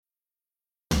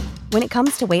When it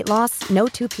comes to weight loss, no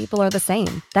two people are the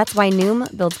same. That's why Noom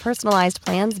builds personalized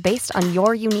plans based on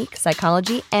your unique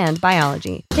psychology and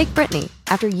biology. Take Brittany.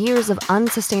 After years of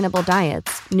unsustainable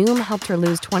diets, Noom helped her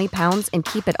lose 20 pounds and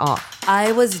keep it off.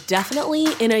 I was definitely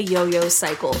in a yo-yo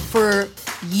cycle for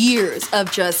years of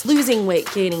just losing weight,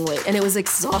 gaining weight, and it was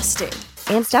exhausting.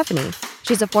 And Stephanie.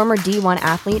 She's a former D1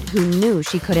 athlete who knew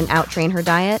she couldn't outtrain her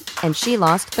diet, and she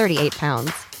lost 38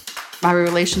 pounds. My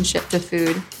relationship to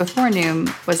food before Noom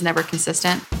was never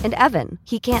consistent. And Evan,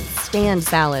 he can't stand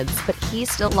salads, but he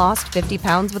still lost 50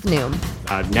 pounds with Noom.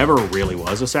 I never really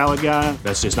was a salad guy.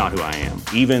 That's just not who I am.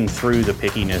 Even through the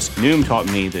pickiness, Noom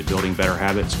taught me that building better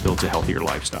habits builds a healthier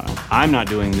lifestyle. I'm not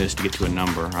doing this to get to a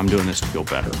number. I'm doing this to feel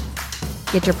better.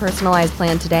 Get your personalized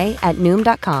plan today at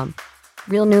Noom.com.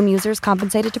 Real Noom users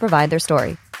compensated to provide their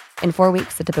story. In 4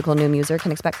 weeks, the typical Noom user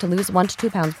can expect to lose 1 to 2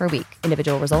 pounds per week.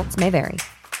 Individual results may vary.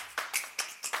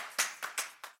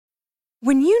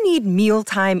 When you need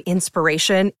mealtime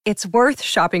inspiration, it's worth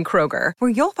shopping Kroger, where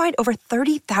you'll find over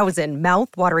 30,000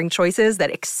 mouth-watering choices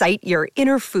that excite your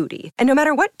inner foodie. And no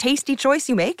matter what tasty choice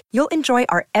you make, you'll enjoy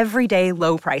our everyday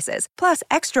low prices, plus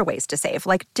extra ways to save,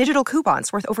 like digital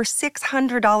coupons worth over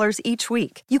 $600 each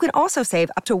week. You can also save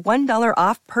up to $1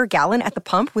 off per gallon at the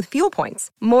pump with fuel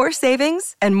points. More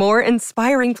savings and more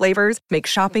inspiring flavors make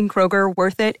shopping Kroger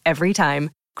worth it every time.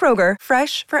 Kroger,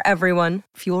 fresh for everyone.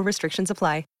 Fuel restrictions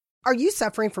apply. Are you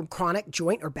suffering from chronic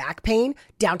joint or back pain?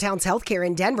 Downtown's Healthcare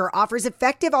in Denver offers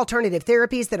effective alternative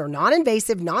therapies that are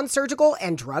non-invasive, non-surgical,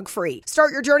 and drug-free.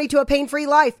 Start your journey to a pain-free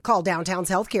life. Call Downtown's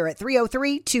Healthcare at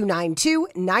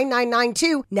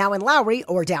 303-292-9992, now in Lowry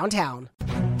or downtown.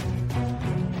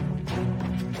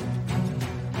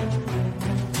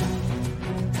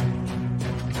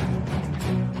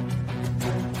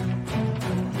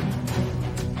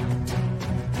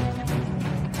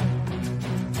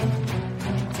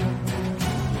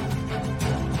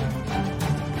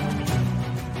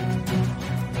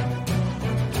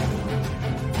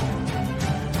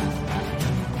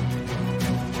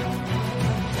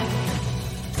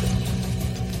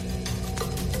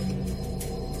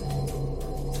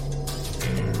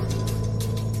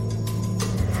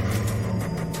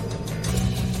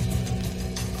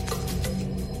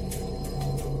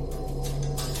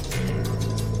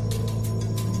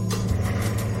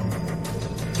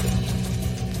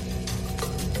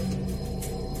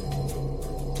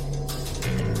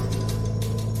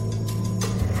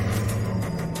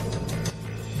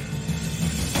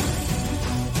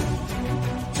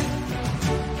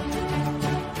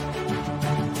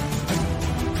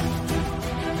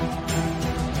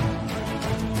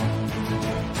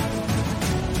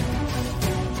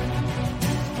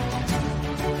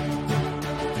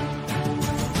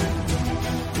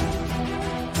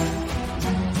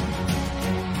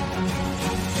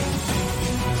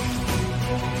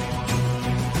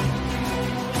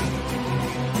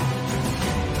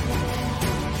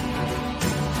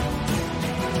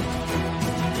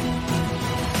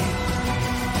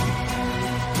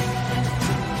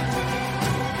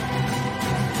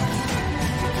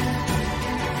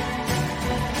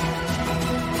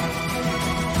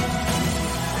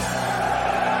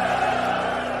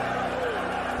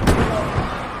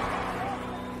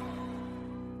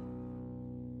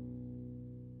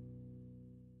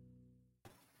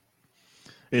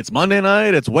 It's Monday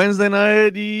night. It's Wednesday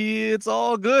night. It's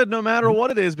all good no matter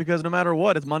what it is, because no matter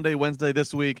what, it's Monday, Wednesday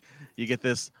this week. You get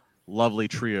this lovely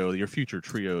trio, your future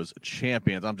trio's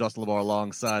champions. I'm Justin LeVar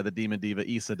alongside the Demon Diva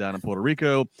Issa down in Puerto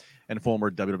Rico and former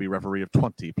WWE referee of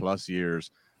 20-plus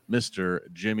years, Mr.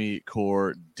 Jimmy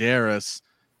Korderas.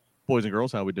 Boys and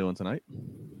girls, how are we doing tonight?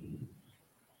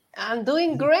 I'm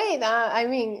doing great. I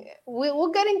mean,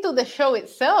 we'll get into the show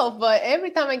itself, but every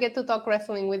time I get to talk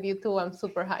wrestling with you two, I'm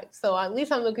super hyped. So at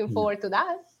least I'm looking forward to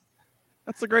that.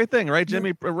 That's the great thing, right,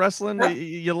 Jimmy? Wrestling,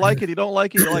 you like it, you don't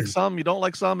like it, you like some, you don't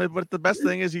like some. But the best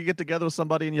thing is you get together with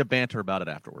somebody and you banter about it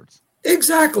afterwards.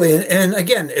 Exactly. And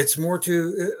again, it's more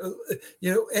to,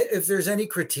 if there's any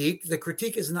critique, the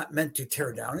critique is not meant to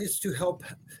tear down. It's to help,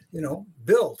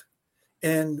 build.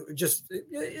 And just,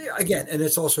 again, and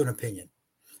it's also an opinion.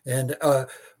 And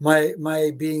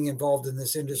my being involved in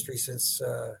this industry since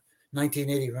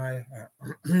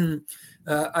 1980,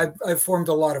 I've formed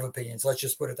a lot of opinions. Let's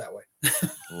just put it that way.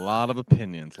 A lot of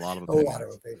opinions. A lot of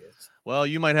opinions. Well,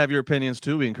 you might have your opinions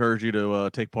too. We encourage you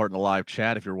to take part in the live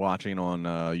chat if you're watching on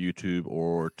YouTube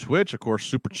or Twitch. Of course,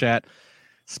 Super Chat.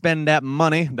 Spend that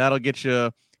money. That'll get you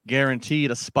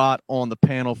guaranteed a spot on the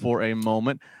panel for a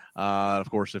moment. Of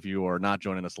course, if you are not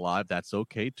joining us live, that's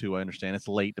okay too. I understand it's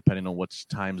late depending on which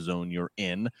time zone you're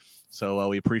in. So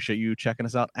we appreciate you checking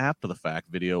us out after the fact,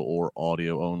 video or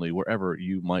audio only, wherever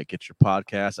you might get your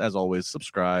podcast. As always,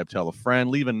 subscribe, tell a friend,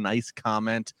 leave a nice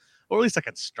comment, or at least a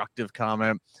constructive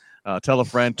comment. Tell a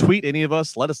friend, tweet any of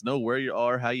us. Let us know where you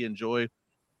are, how you enjoy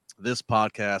this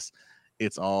podcast.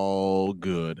 It's all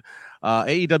good.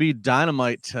 AEW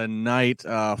Dynamite tonight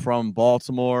from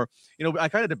Baltimore. I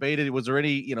kind of debated, was there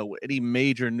any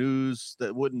major news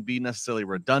that wouldn't be necessarily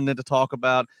redundant to talk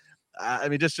about? I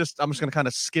mean, I'm just going to kind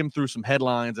of skim through some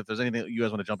headlines. If there's anything that you guys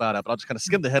want to jump out at, but I'll just kind of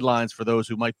skim the headlines for those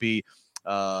who might be,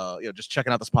 just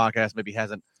checking out this podcast. Maybe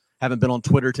haven't been on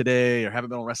Twitter today or haven't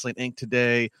been on Wrestling Inc.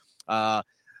 today.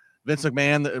 Vince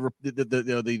McMahon,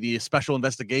 the special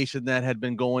investigation that had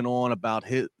been going on about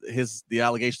the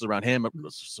allegations around him.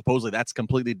 Supposedly that's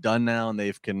completely done now, and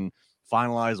they can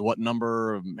finalize what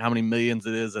number, how many millions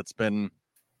it is that's been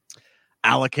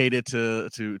allocated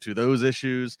to those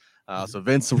issues. So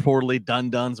Vince reportedly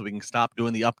done, so we can stop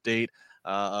doing the update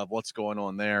of what's going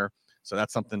on there. So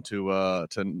that's something to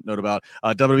note about.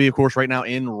 WWE, of course, right now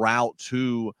en route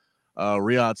to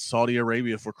Riyadh, Saudi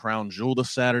Arabia for Crown Jewel this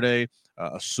Saturday.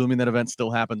 Assuming that event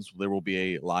still happens, there will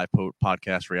be a live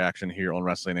podcast reaction here on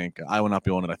Wrestling Inc. I will not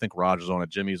be on it. I think Roger's on it.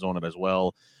 Jimmy's on it as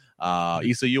well.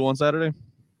 Issa, you on Saturday?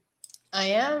 I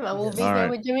am. I will be there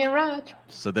with Jimmy and Raj.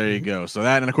 So there you go. So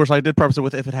that, and of course, I did preface it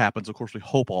with if it happens. Of course, we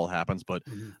hope all happens. But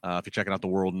if you're checking out the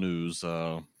world news,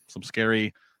 some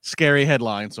scary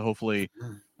headlines. So hopefully,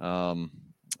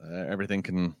 everybody's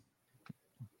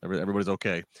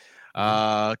okay.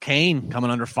 Kane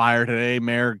coming under fire today.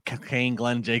 Mayor Kane,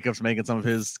 Glenn Jacobs, making some of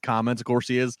his comments. Of course,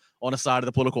 he is on a side of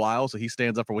the political aisle, so he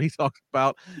stands up for what he talks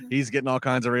about. He's getting all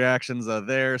kinds of reactions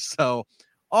there. So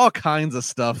all kinds of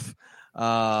stuff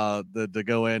to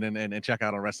go in and check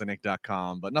out on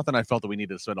WrestlingInc.com. But nothing I felt that we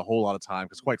needed to spend a whole lot of time,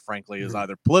 because quite frankly is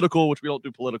either political, which we don't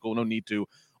do political, no need to,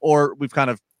 or we've kind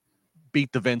of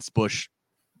beat the Vince Bush,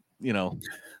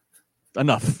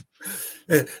 enough.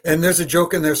 And there's a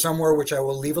joke in there somewhere which I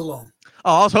will leave alone.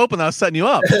 Oh, I was hoping I was setting you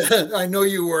up. I know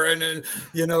you were, and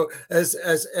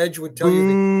as Edge would tell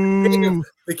you,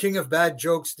 the king of bad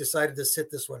jokes decided to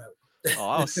sit this one out. Oh,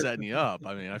 I was setting you up.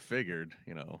 I mean, I figured,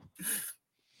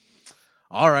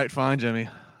 All right, fine, Jimmy.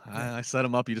 I set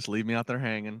him up. You just leave me out there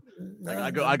hanging.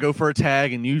 I go for a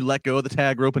tag, and you let go of the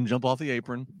tag rope and jump off the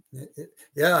apron.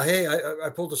 Yeah. Hey, I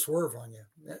pulled a swerve on you.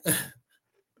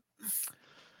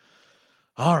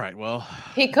 All right. Well,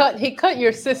 he cut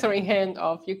your scissoring hand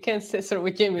off. You can't scissor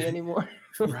with Jimmy anymore.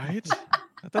 Right.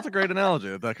 That's a great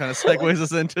analogy. That kind of segues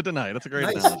us into tonight. That's a great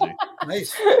analogy.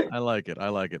 Nice. I like it.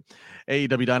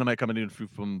 AEW Dynamite coming in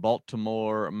from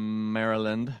Baltimore,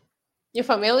 Maryland. You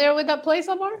familiar with that place,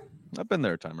 Amar? I've been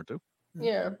there a time or two.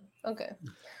 Yeah. Okay.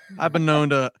 I've been known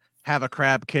to have a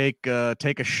crab cake,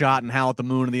 take a shot, and howl at the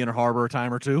moon in the Inner Harbor a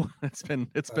time or two. It's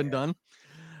been done.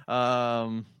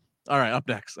 All right, up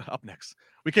next,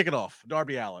 we kick it off.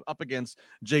 Darby Allin up against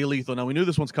Jay Lethal. Now, we knew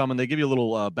this one's coming. They give you a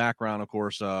little background, of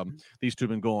course. These two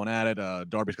have been going at it.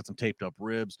 Darby's got some taped up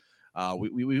ribs.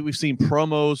 We've seen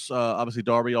promos. Obviously,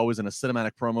 Darby always in a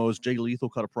cinematic promos. Jay Lethal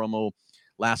cut a promo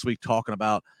last week talking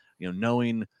about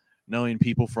knowing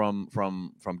people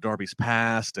from Darby's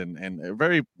past and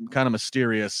very kind of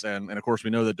mysterious. And of course,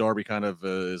 we know that Darby kind of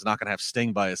is not going to have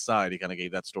Sting by his side. He kind of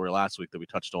gave that story last week that we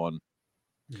touched on.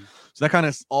 So that kind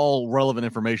of all relevant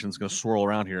information is going to swirl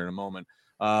around here in a moment.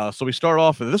 So we start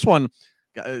off with this one.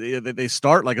 They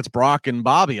start like it's Brock and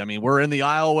Bobby. I mean, we're in the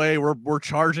aisleway. We're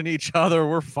charging each other.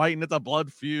 We're fighting. It's a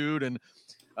blood feud. And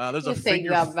there's a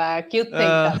figure. You take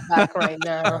that back right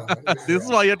now. This is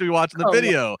why you have to be watching the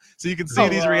video so you can see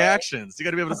these reactions. You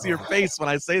got to be able to see your face when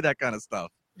I say that kind of stuff.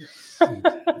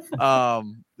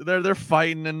 They're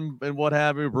fighting and what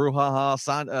have you.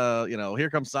 Brouhaha. Here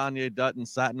comes Sonya Dutt and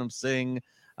Satnam Singh.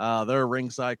 They're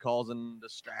ringside causing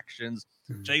distractions.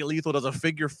 Jay Lethal does a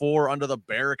figure four under the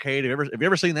barricade. Have you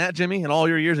ever seen that, Jimmy? In all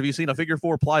your years, have you seen a figure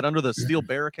four applied under the steel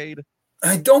barricade?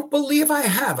 I don't believe I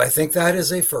have. I think that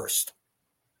is a first.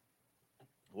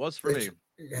 It was for me.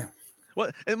 Yeah. Well,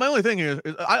 and my only thing is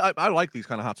I like these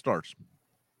kind of hot starts.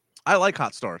 I like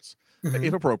hot starts,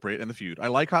 if appropriate, in the feud. I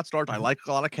like hot starts. I like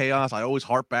a lot of chaos. I always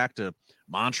harp back to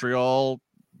Montreal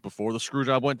before the screw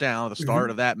job went down. The start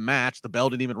of that match, the bell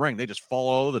didn't even ring. They just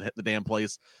followed the damn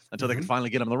place until they could finally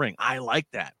get him in the ring. I like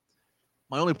that.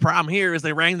 My only problem here is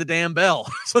they rang the damn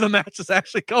bell. So the match is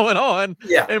actually going on.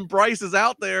 Yeah. And Bryce is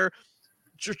out there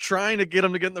trying to get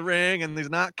him to get in the ring, and he's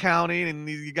not counting, and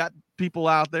you got people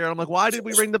out there. I'm like, why did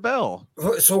we ring the bell?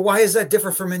 So why is that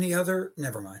different from any other?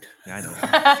 Never mind. Yeah,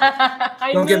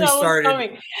 I know. Don't get me started.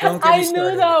 I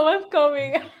knew that was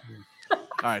coming.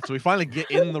 All right, so we finally get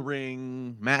in the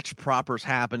ring. Match proper's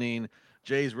happening.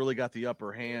 Jay's really got the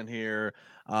upper hand here.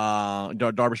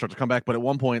 Darby starts to come back, but at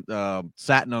one point,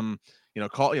 Satnam,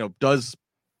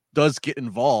 does get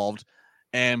involved,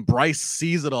 and Bryce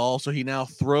sees it all, so he now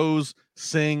throws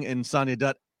Singh and Sonjay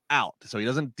Dutt out. So he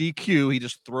doesn't DQ, he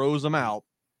just throws them out.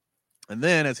 And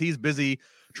then, as he's busy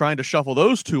trying to shuffle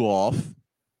those two off,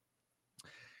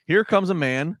 here comes a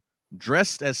man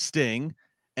dressed as Sting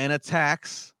and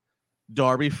attacks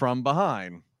Darby from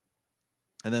behind.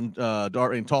 And then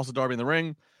Darby tosses Darby in the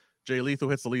ring. Jay Lethal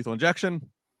hits the lethal injection.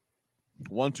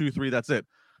 1, 2, 3, that's it.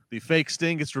 The fake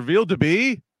Sting gets revealed to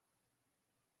be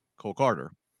Cole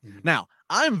Carter. Mm-hmm. Now,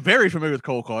 I'm very familiar with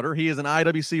Cole Carter. He is an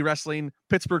IWC Wrestling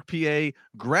Pittsburgh, PA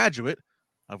graduate.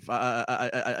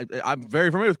 I'm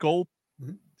very familiar with Cole.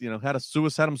 Mm-hmm. Had a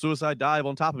suicide dive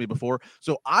on top of me before.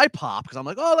 So I pop because I'm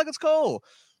like, oh, look, it's Cole.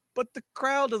 But the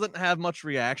crowd doesn't have much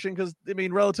reaction because,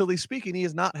 relatively speaking, he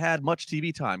has not had much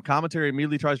TV time. Commentary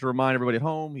immediately tries to remind everybody at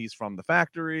home he's from the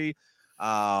factory.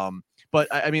 But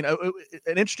an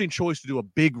interesting choice to do a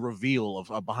big reveal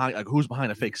of behind, like, who's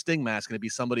behind a fake Sting mask, going to be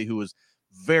somebody who is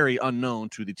very unknown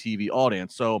to the TV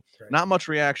audience. So not much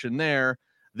reaction there.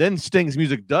 Then Sting's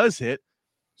music does hit.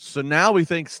 So now we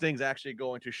think Sting's actually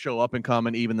going to show up and come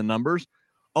and even the numbers,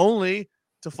 only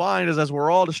to find as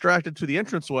we're all distracted to the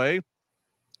entranceway,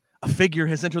 a figure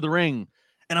has entered the ring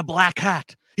in a black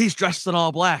hat. He's dressed in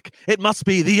all black. It must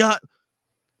be the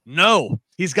No,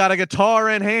 he's got a guitar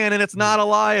in hand, and it's not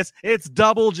Elias. It's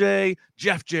Double J,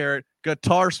 Jeff Jarrett,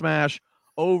 guitar smash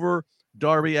over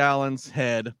Darby Allin's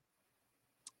head.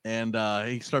 And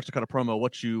he starts to cut a promo.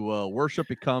 What you worship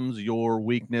becomes your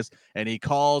weakness. And he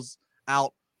calls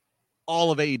out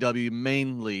all of AEW,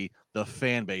 mainly the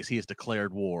fan base. He has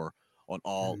declared war on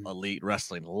all elite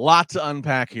wrestling. Lot to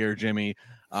unpack here, Jimmy.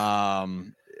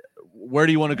 Where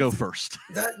do you want to go first?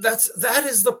 That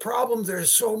is the problem.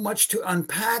 There's so much to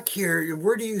unpack here.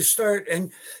 Where do you start?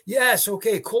 And yes,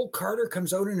 okay, Cole Carter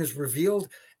comes out and is revealed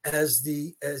as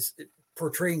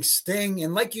portraying Sting.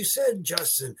 And like you said,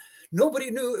 Justin,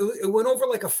 nobody knew. It went over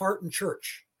like a fart in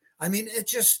church. I mean,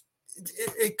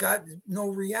 it got no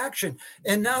reaction.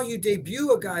 And now you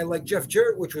debut a guy like Jeff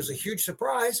Jarrett, which was a huge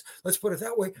surprise. Let's put it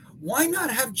that way. Why not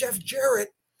have Jeff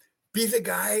Jarrett be the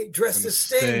guy dressed as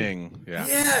Sting? Yeah.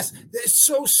 Yes, it's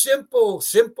so simple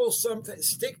something.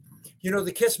 Stick,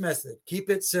 the KISS method. Keep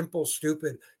it simple,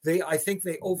 stupid. I think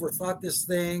they overthought this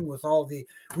thing with all the.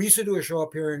 We used to do a show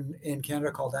up here in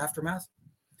Canada called Aftermath.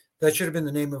 That should have been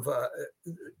the name of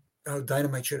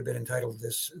Dynamite. Should have been entitled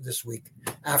this week,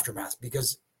 Aftermath,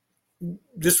 because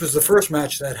this was the first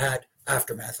match that had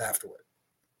Aftermath afterward.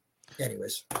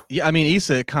 Anyways. Yeah,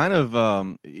 Issa kind of,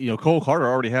 Cole Carter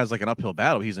already has like an uphill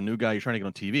battle. He's a new guy. You're trying to get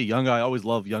on TV. Young guy, I always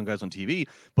love young guys on TV.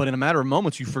 But in a matter of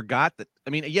moments, you forgot that.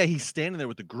 He's standing there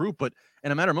with the group, but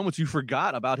in a matter of moments, you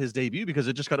forgot about his debut because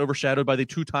it just got overshadowed by the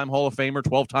 2-time Hall of Famer,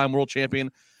 12-time world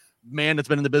champion man that's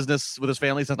been in the business with his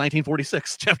family since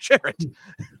 1946, Jeff Jarrett.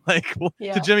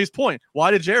 To Jimmy's point,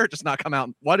 why did Jarrett just not come out?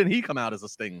 Why didn't he come out as a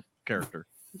Sting character?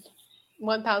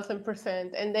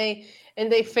 1000%. And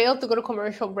they failed to go to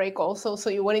commercial break also. So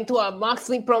you went into a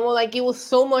Moxley promo. Like, it was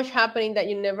so much happening that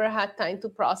you never had time to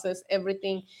process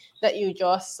everything that you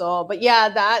just saw. But yeah,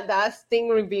 that Sting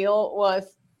reveal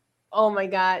was, oh my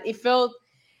God.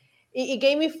 It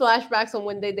gave me flashbacks on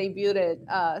when they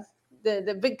debuted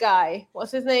the big guy.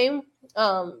 What's his name?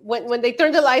 When they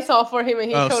turned the lights off for him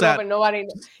and he showed up and nobody.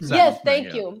 Yes,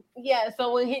 thank you. Yeah,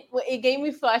 so when it gave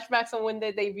me flashbacks on when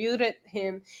they debuted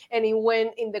him and he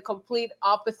went in the complete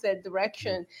opposite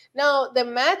direction. Now the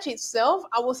match itself,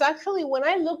 I was actually, when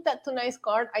I looked at tonight's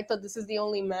card, I thought this is the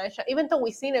only match, even though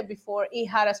we've seen it before, it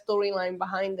had a storyline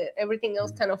behind it. Everything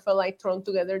else kind of felt like thrown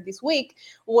together this week,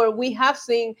 where we have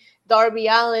seen Darby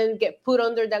Allin get put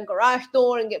under that garage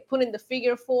door and get put in the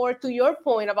figure 4. To your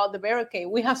point about the barricade,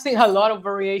 we have seen a lot of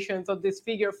variations of this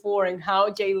figure 4 and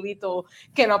how Jay Lethal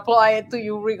can apply it to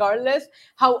you regardless.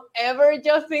 However,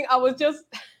 Justin, I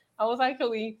was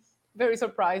actually very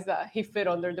surprised that he fit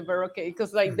under the barricade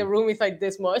because the room is like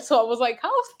this much. So I was like,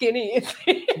 how skinny is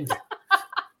he?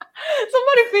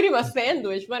 Somebody feed him a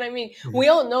sandwich. But we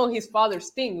all know his father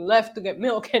Sting left to get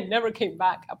milk and never came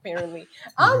back, apparently.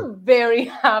 I'm very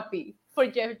happy for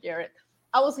Jeff Jarrett.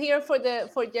 I was here for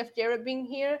Jeff Jarrett being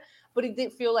here, but it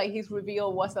did feel like his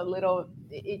reveal was a little,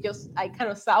 I kind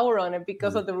of sour on it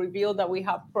because of the reveal that we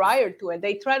have prior to it.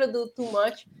 They try to do too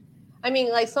much.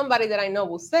 Like somebody that I know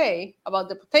will say about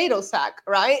the potato sack,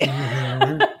 right?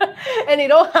 Mm-hmm. And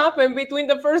it all happened between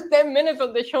the first 10 minutes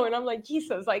of the show. And I'm like,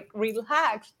 Jesus,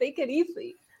 relax, take it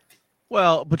easy.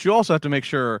 Well, but you also have to make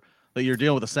sure that you're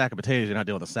dealing with a sack of potatoes. You're not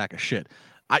dealing with a sack of shit.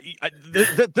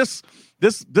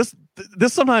 This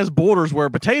sometimes borders where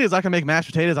potatoes. I can make mashed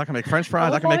potatoes. I can make French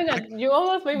fries. I can make. You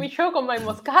almost made me choke on my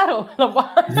Moscato.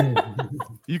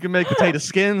 You can make potato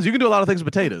skins. You can do a lot of things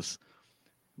with potatoes.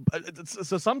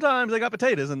 So sometimes they got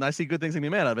potatoes, and I see good things can be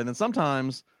made of it. And then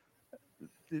sometimes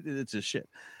it's just shit.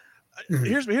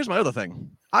 Here's my other thing.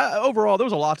 Overall, there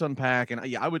was a lot to unpack, and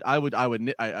I would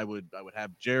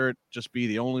have Jarrett just be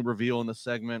the only reveal in this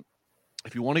segment.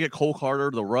 If you want to get Cole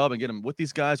Carter the rub and get him with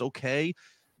these guys, okay.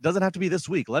 It doesn't have to be this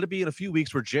week. Let it be in a few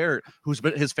weeks where Jarrett,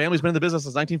 his family's been in the business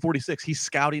since 1946, he's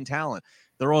scouting talent.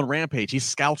 They're on Rampage. He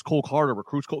scouts Cole Carter,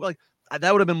 recruits Cole. Like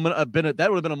that would have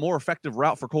been a more effective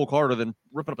route for Cole Carter than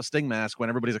ripping up a Sting mask when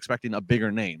everybody's expecting a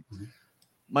bigger name.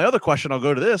 My other question, I'll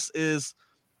go to this, is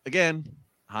again.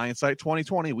 Hindsight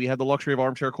 2020, we had the luxury of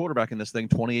armchair quarterback in this thing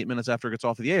 28 minutes after it gets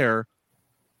off the air.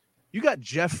 You got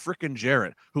Jeff frickin'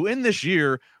 Jarrett, who in this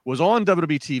year was on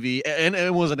WWE TV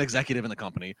and was an executive in the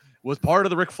company, was part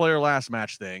of the Ric Flair last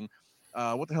match thing.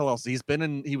 What the hell else? I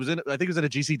think he was in a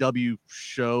GCW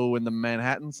show in the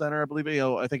Manhattan Center, I believe.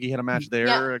 I think he had a match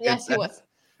there. Yes, he was.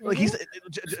 Like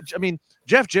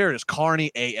Jeff Jarrett is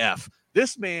carny AF.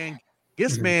 This man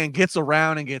gets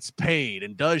around and gets paid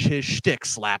and does his shtick,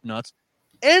 slap nuts.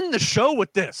 End the show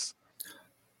with this.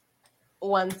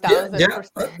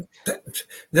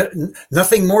 1,000%.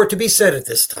 Nothing more to be said at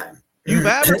this time. You've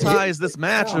advertised this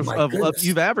match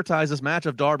you've advertised this match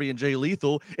of Darby and Jay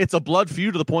Lethal. It's a blood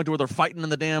feud to the point where they're fighting in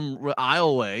the damn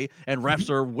aisleway and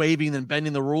refs are waving and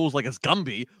bending the rules like it's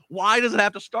Gumby. Why does it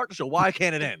have to start the show? Why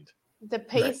can't it end? The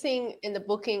pacing and the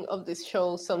booking of this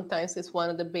show sometimes is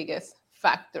one of the biggest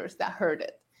factors that hurt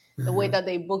it. The way that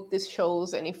they book these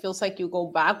shows, and it feels like you go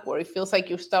backward. It feels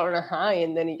like you start on a high,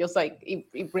 and then it just like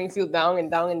it brings you down and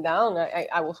down and down.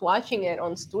 I was watching it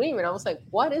on stream, and I was like,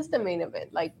 "What is the main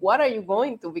event? Like, what are you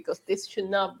going to? Because this should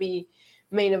not be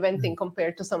main eventing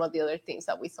compared to some of the other things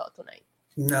that we saw tonight."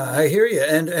 No, I hear you.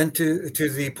 And to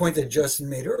the point that Justin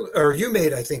made earlier, or you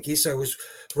made, I think, Issa, was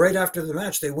right after the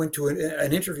match, they went to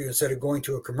an interview instead of going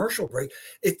to a commercial break.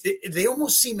 They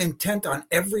almost seem intent on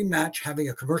every match having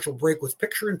a commercial break with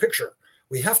picture-in-picture.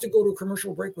 We have to go to a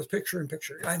commercial break with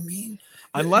picture-in-picture. I mean,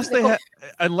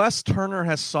 unless Turner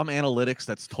has some analytics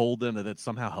that's told them that it's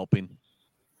somehow helping.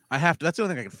 That's the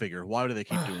only thing I can figure. Why do they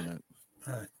keep doing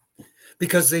that?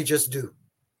 Because they just do.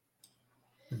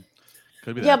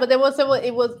 Yeah, but it was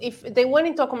if they went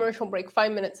into a commercial break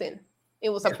 5 minutes in, it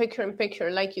was a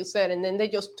picture-in-picture, like you said, and then they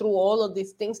just threw all of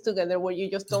these things together where you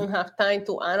just don't have time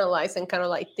to analyze and kind of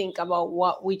like think about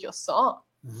what we just saw.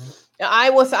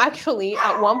 I was actually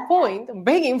at one point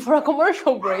begging for a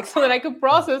commercial break so that I could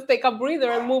process, take a breather,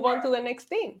 and move on to the next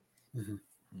thing.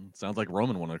 Sounds like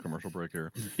Roman wanted a commercial break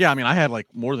here. Yeah, I mean, I had like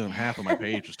more than half of my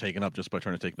page was taken up just by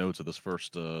trying to take notes of this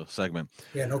first segment.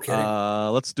 Yeah, no kidding.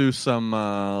 Let's do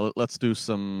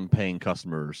some paying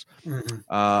customers.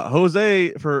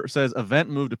 Jose says event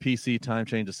moved to PC, time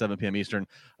change to 7 p.m. Eastern.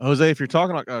 Jose, if you're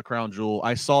talking about Crown Jewel,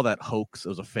 I saw that hoax. It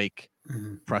was a fake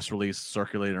press release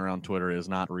circulating around Twitter. It is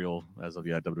not real as of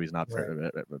yet. WWE's not.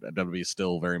 WWE is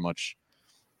still very much.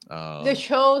 The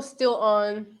show's still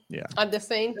on at the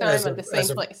same time at the same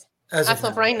place as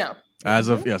of right now. As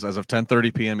of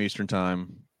 10:30 p.m. Eastern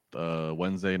time,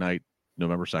 Wednesday night,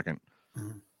 November 2nd.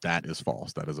 That is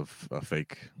false. That is a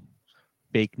fake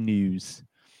news.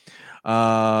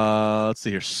 Let's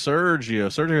see here.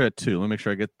 Sergio had 2. Let me make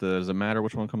sure I get does it matter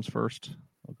which one comes first?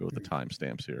 I'll go with the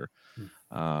timestamps here.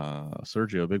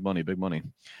 Sergio, big money.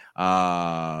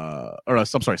 I'm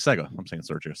sorry, Sega. I'm saying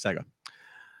Sergio,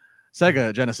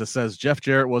 Sega Genesis says Jeff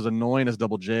Jarrett was annoying as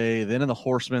Double J, then in the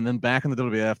Horsemen, then back in the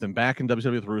WWF, then back in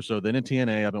WCW with Russo, then in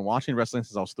TNA. I've been watching wrestling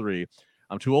since I was 3.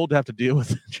 I'm too old to have to deal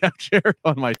with Jeff Jarrett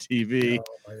on my TV.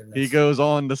 He goes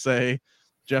on to say,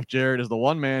 Jeff Jarrett is the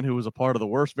one man who was a part of the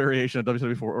worst variation of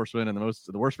WCW for Horsemen and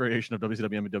the worst variation of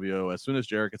WCW NWO. As soon as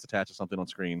Jarrett gets attached to something on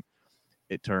screen,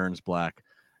 it turns black.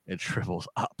 It shrivels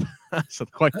up. So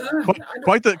quite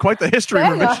the history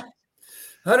revision.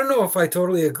 I don't know if I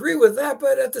totally agree with that,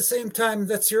 but at the same time,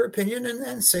 that's your opinion.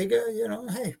 And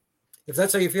Sega, hey, if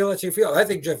that's how you feel, that's how you feel. I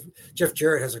think Jeff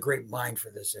Jarrett has a great mind for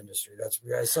this industry. That's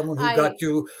someone who got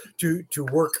to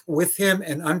work with him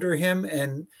and under him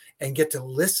and get to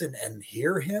listen and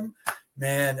hear him.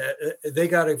 Man, they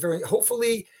got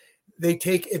hopefully they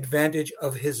take advantage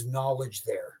of his knowledge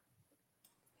there.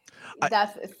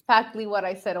 That's exactly what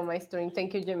I said on my stream.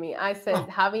 Thank you, Jimmy. I said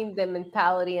having the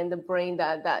mentality and the brain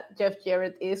that Jeff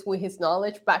Jarrett is with his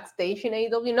knowledge backstage in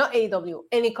AEW, not AEW,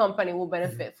 any company will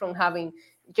benefit from having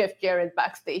Jeff Jarrett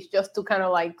backstage just to kind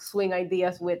of like swing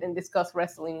ideas with and discuss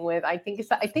wrestling with. I think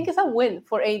it's a win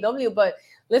for AEW. But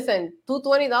listen,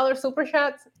 $220 super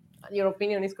chats, your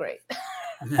opinion is great.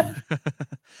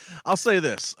 I'll say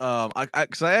this.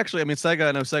 Because I mean, Sega,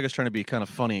 I know Sega's trying to be kind of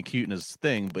funny and cute in his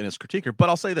thing, but in his critique here. But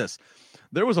I'll say this: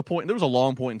 there was a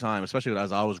long point in time, especially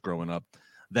as I was growing up,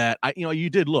 that you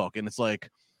did look, and it's like,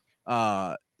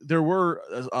 there were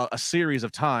a series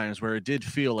of times where it did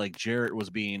feel like Jarrett was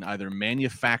being either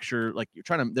manufactured, like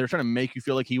they're trying to make you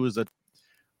feel like he was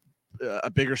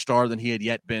a bigger star than he had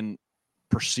yet been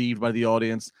perceived by the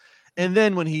audience, and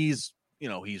then when he's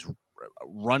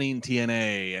running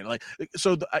TNA and like,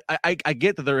 so I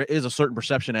get that there is a certain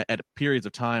perception at periods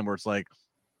of time where it's like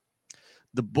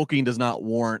the booking does not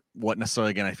warrant what necessarily,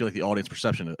 again, I feel like the audience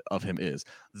perception of him is.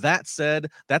 That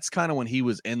said, that's kind of when he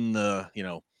was in the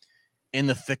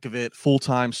thick of it,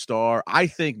 full-time star. I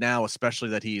think now, especially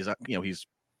that he's I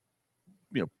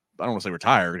don't want to say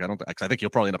retired. I think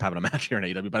he'll probably end up having a match here in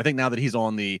AEW, but I think now that he's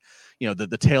on the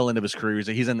tail end of his career,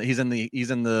 he's in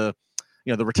the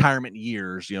the retirement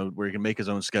years, where he can make his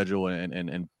own schedule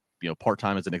and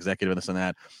part-time as an executive and this and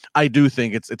that. I do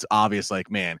think it's obvious, like,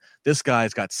 man, this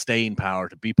guy's got staying power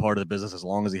to be part of the business as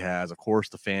long as he has. Of course,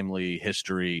 the family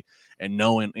history and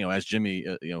knowing, as Jimmy,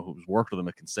 who's worked with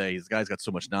him, can say, this guy's got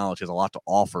so much knowledge, he has a lot to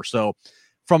offer. So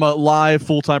from a live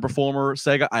full-time performer,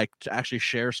 Sega, I actually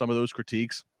share some of those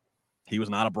critiques. He was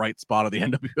not a bright spot of the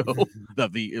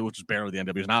NWO, which is barely the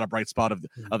NWO. He was not a bright spot of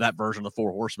that version of the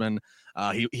Four Horsemen.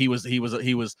 He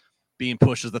was being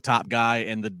pushed as the top guy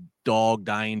in the dog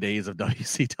dying days of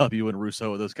WCW and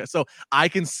Russo and those guys. So I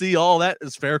can see all that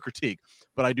as fair critique,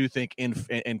 but I do think in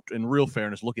real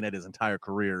fairness, looking at his entire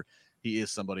career, he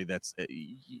is somebody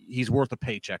he's worth a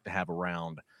paycheck to have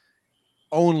around.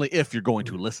 Only if you're going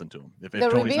to listen to him. If the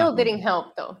reveal didn't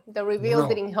help, though. The reveal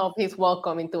didn't help his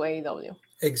welcome into AEW.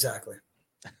 Exactly.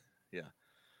 Yeah.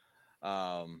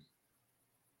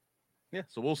 Yeah.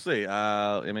 So we'll see.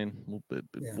 I mean,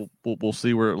 we'll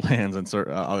see where it lands. And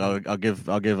I'll give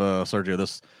Sergio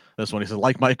this one. He said,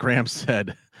 like Mike Graham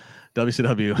said,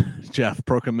 WCW, Jeff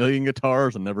broke a million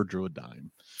guitars and never drew a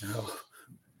dime. Oh.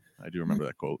 I do remember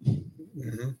that quote.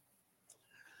 Mm-hmm.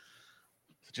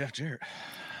 Jeff Jarrett.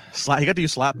 He got to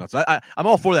use slap nuts. I'm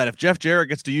all for that. If Jeff Jarrett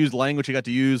gets to use language he got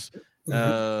to use,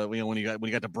 when he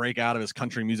got to break out of his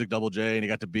country music Double J, and he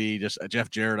got to be just a Jeff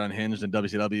Jarrett unhinged in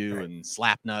WCW and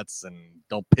slap nuts and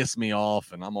don't piss me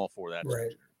off, and I'm all for that.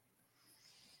 Right.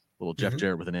 Little Jeff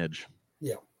Jarrett with an edge.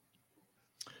 Yeah.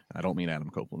 I don't mean Adam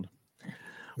Copeland.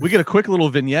 We get a quick little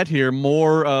vignette here.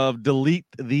 More of Delete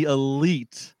the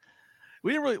Elite.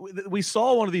 We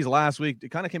saw one of these last week. It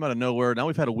kind of came out of nowhere. Now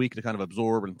we've had a week to kind of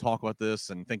absorb and talk about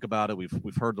this and think about it. We've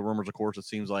heard the rumors, of course. It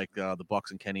seems like the Bucks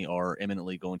and Kenny are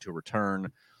imminently going to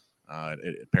return.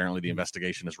 Apparently the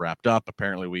investigation is wrapped up.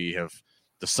 Apparently we have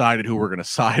decided who we're going to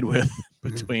side with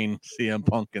between CM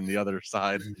Punk and the other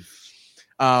side.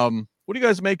 What do you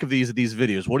guys make of these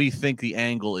videos? What do you think the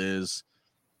angle is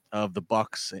of the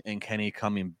Bucks and Kenny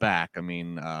coming back? I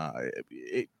mean,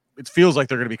 it feels like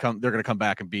they're going to come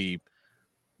back and be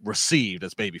received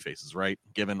as baby faces, right?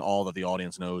 Given all that the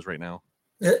audience knows right now.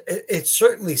 It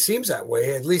certainly seems that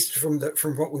way, at least from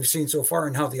what we've seen so far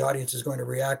and how the audience is going to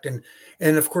react. And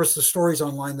of course the stories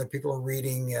online that people are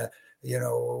reading,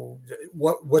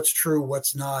 what's true,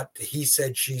 what's not, he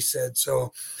said, she said.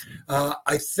 So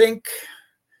I think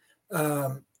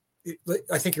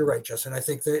you're right, Justin. I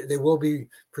think they will be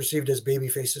perceived as baby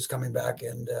faces coming back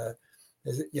and,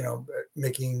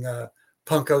 making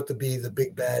Punk out to be the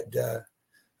big bad,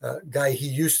 guy he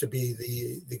used to be,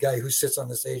 the guy who sits on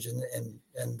the stage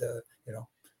and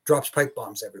drops pipe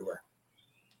bombs everywhere.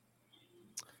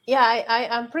 Yeah,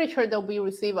 I'm pretty sure they'll be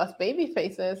received as baby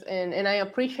faces, and I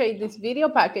appreciate these video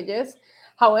packages.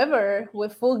 However,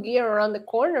 with Full Gear around the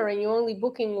corner and you're only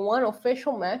booking one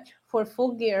official match for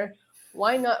Full Gear,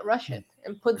 why not rush it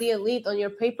and put the Elite on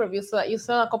your pay-per-view so that you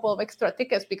sell a couple of extra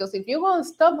tickets? Because if you go on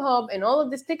StubHub and all of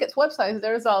these tickets websites,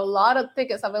 there's a lot of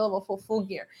tickets available for Full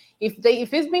Gear. If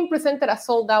it's being presented as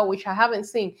sold out, which I haven't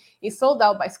seen, it's sold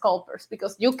out by scalpers,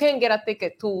 because you can't get a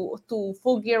ticket to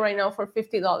Full Gear right now for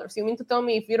 $50. You mean to tell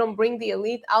me if you don't bring the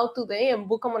Elite out today and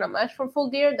book them on a match for Full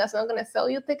Gear, that's not going to sell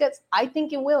you tickets? I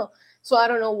think it will. So I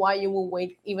don't know why you will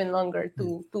wait even longer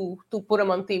to put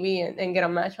them on TV and get a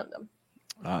match on them.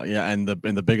 And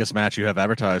the biggest match you have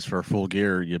advertised for Full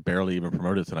Gear, you barely even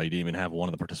promoted tonight. You didn't even have one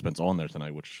of the participants on there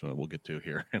tonight, which we'll get to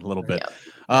here in a little bit.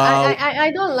 Yeah.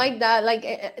 I don't like that.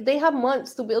 Like, they have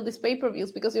months to build these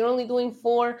pay-per-views because you're only doing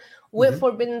 4 with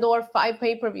Forbidden Door, 5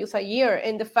 pay-per-views a year.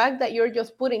 And the fact that you're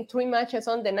just putting 3 matches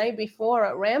on the night before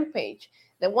a Rampage,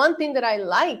 the one thing that I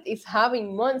liked is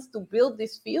having months to build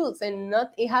these feuds, and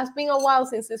it has been a while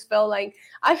since it felt like,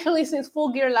 actually since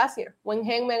Full Gear last year, when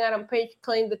Hangman Adam Page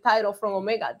claimed the title from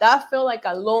Omega. That felt like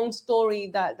a long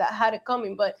story that had it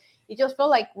coming. But It just felt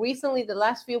like recently, the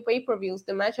last few pay-per-views,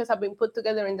 the matches have been put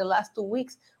together in the last 2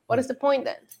 weeks. What is the point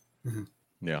then? Mm-hmm.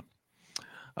 Yeah.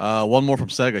 One more from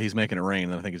Sega. He's making it rain,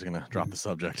 and I think he's going to drop the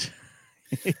subject.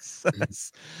 He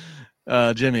says,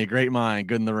 Jimmy, great mind,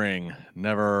 good in the ring,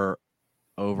 never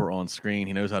over on screen.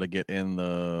 He knows how to get in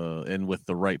with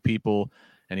the right people,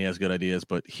 and he has good ideas,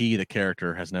 but he, the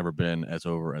character, has never been as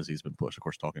over as he's been pushed. Of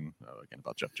course, talking again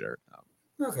about Jeff Jarrett.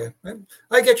 Okay,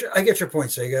 I get your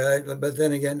point, Sega. But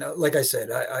then again, like I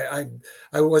said,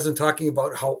 I wasn't talking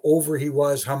about how over he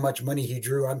was, how much money he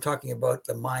drew. I'm talking about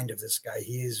the mind of this guy.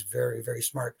 He is very, very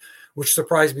smart, which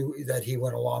surprised me that he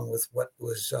went along with what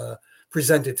was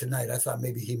presented tonight. I thought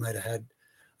maybe he might have had,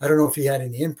 I don't know if he had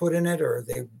any input in it or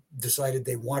they decided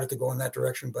they wanted to go in that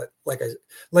direction. But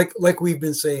like we've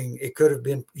been saying, he could have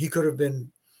been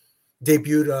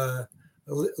debuted a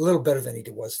little better than he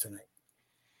was tonight.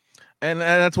 And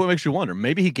that's what makes you wonder.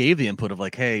 Maybe he gave the input of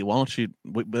like, hey, why don't you,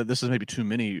 but this is maybe too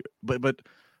many, but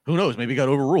who knows? Maybe he got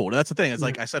overruled. That's the thing. It's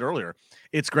like I said earlier,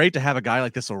 it's great to have a guy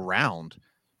like this around,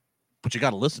 but you got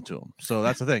to listen to him. So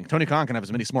that's the thing. Tony Khan can have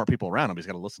as many smart people around him, but he's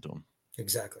got to listen to him.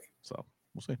 Exactly. So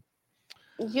we'll see.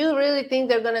 You really think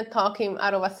they're going to talk him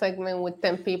out of a segment with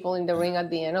 10 people in the ring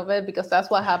at the end of it? Because that's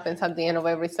what happens at the end of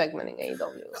every segment in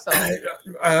AEW. So,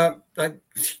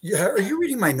 are you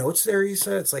reading my notes there,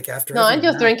 Issa? It's like after. No, I'm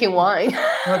just drinking wine.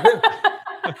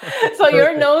 So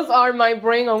your notes are my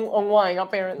brain on wine,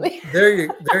 apparently. There you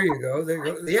go.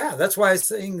 Yeah, that's why I was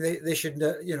saying they should,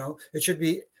 it should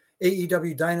be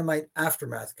AEW Dynamite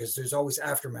Aftermath, because there's always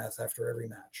aftermath after every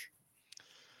match.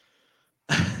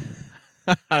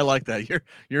 I like that.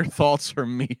 Your thoughts are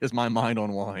me as my mind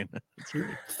on wine. That's great.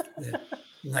 Yeah.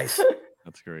 Nice.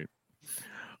 That's great.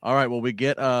 All right. Well, we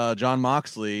get Jon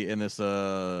Moxley in this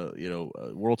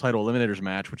world title eliminators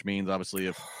match, which means obviously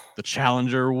if the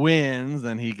challenger wins,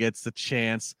 then he gets the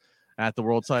chance at the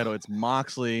world title. It's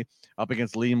Moxley up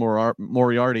against Lee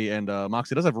Moriarty, and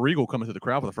Moxley does have Regal coming through the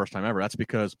crowd for the first time ever. That's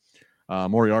because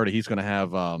Moriarty, he's going to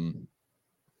have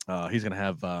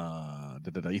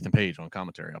Ethan Page on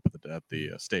commentary up at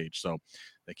the stage, so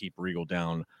they keep Regal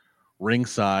down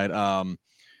ringside.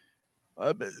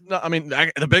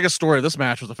 The biggest story of this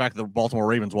match was the fact that the Baltimore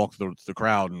Ravens walked through the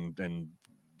crowd and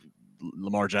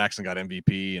Lamar Jackson got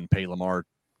MVP and pay Lamar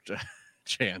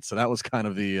chance. So that was kind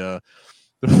of the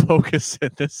focus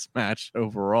in this match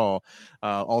overall.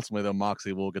 Ultimately, though,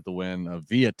 Moxley will get the win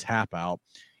via tap out.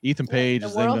 Ethan Page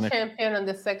is the world champion on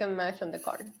the second match on the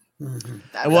card. Mm-hmm.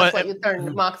 That's what you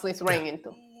turned Moxley's reign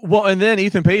into. Well, and then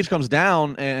Ethan Page comes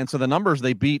down, and so the numbers,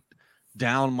 they beat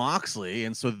down Moxley,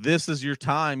 and so this is your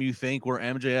time, you think, where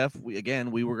MJF,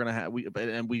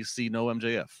 we see no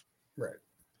MJF. Right.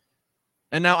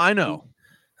 And now I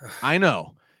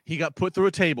know he got put through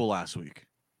a table last week,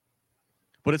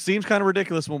 but it seems kind of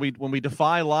ridiculous when we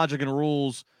defy logic and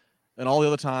rules and all the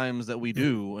other times that we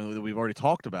do and that we've already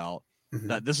talked about,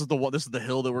 that this is the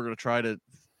hill that we're going to try to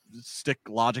stick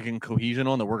logic and cohesion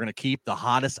on, that we're going to keep the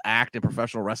hottest act in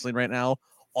professional wrestling right now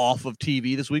off of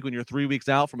TV this week when you're 3 weeks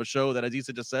out from a show that, as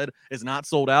Issa just said, is not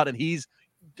sold out, and he's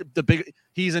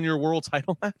in your world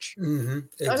title match. Mm-hmm.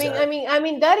 Exactly. I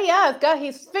mean, Daddy Ass got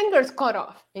his fingers cut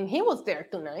off, and he was there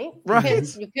tonight. Right.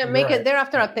 You can't make it there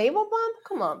after a table bump.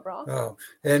 Come on, bro. Oh,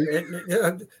 and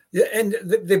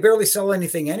they barely sell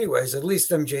anything, anyways. At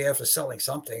least MJF is selling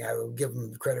something. I will give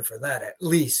them credit for that, at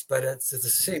least. But at the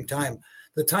same time,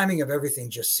 the timing of everything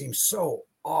just seems so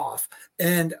off.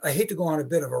 And I hate to go on a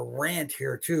bit of a rant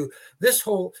here too. This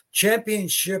whole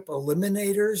championship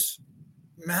eliminators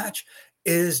match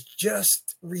is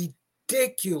just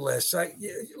ridiculous.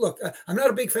 I'm not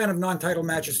a big fan of non-title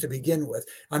matches to begin with.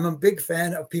 I'm a big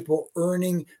fan of people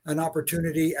earning an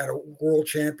opportunity at a world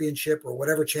championship or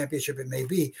whatever championship it may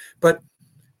be. But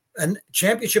a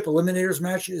championship eliminators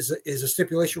match is a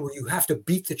stipulation where you have to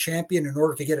beat the champion in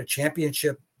order to get a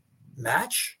championship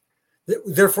match.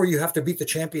 Therefore, you have to beat the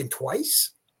champion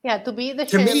twice. Yeah, to beat the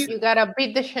champ, you gotta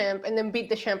beat the champ and then beat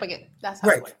the champ again. That's how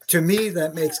it works. To me,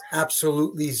 that makes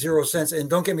absolutely zero sense. And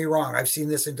don't get me wrong, I've seen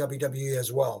this in WWE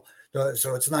as well.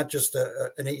 So it's not just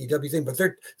an AEW thing, but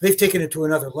they've taken it to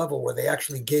another level where they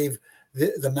actually gave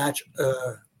the match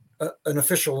an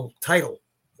official title,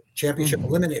 championship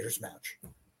eliminators match.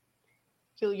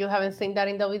 You haven't seen that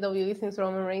in WWE since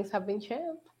Roman Reigns have been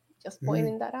champ. Just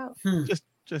pointing that out.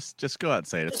 Just go out and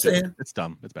say it. It's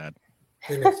dumb. It's bad.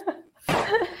 It is.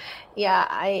 Yeah,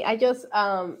 I just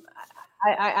Roman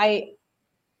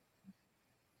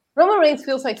Reigns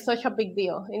feels like such a big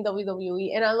deal in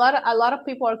WWE, and a lot of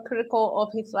people are critical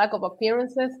of his lack of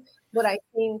appearances, but I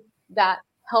think that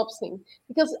helps him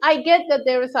because I get that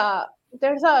there is a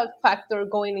there's a factor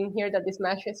going in here that these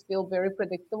matches feel very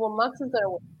predictable. Max is gonna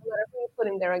win no matter who you put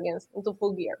in there against into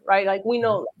Full Gear, right? Like we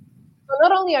know that. So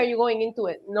not only are you going into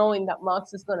it knowing that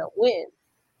Max is gonna win,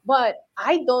 but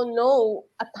I don't know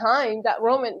a time that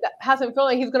Roman that hasn't felt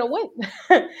like he's gonna win,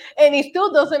 and he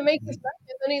still doesn't make his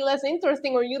matches any less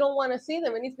interesting, or you don't want to see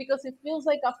them, and it's because it feels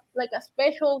like a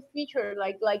special feature,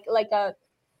 like a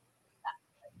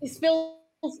it feels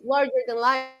larger than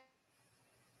life.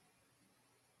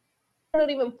 Not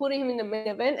even putting him in the main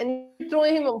event, and you're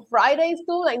throwing him on Fridays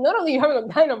too. Like not only you having on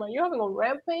Dynamite, you're having on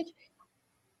Rampage.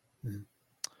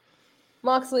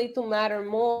 Moxley to matter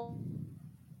more.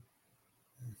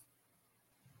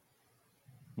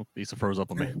 Lisa froze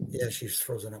up on me. Yeah, she's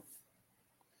frozen up.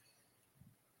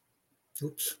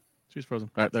 Oops. She's frozen.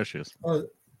 All right, there she is. Oh,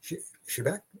 she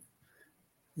back?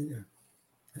 Yeah.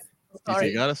 DC,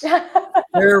 you got us?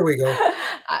 There we go.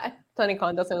 Tony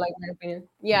Khan doesn't like my opinion.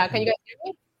 Yeah, can you guys hear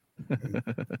me?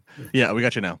 Yeah, we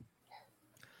got you now.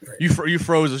 Right. You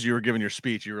froze as you were giving your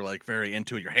speech. You were like very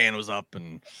into it. Your hand was up,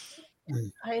 and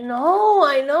I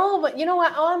know, but you know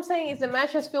what? All I'm saying is the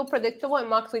matches feel predictable, and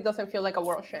Moxley doesn't feel like a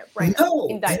world champ right now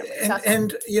in Dynamite.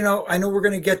 And you know, I know we're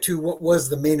going to get to what was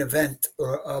the main event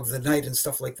of the night and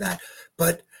stuff like that,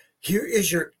 but here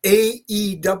is your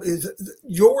AEW,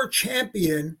 your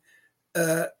champion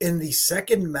in the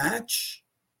second match.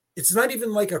 It's not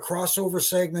even like a crossover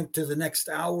segment to the next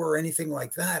hour or anything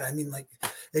like that. I mean, like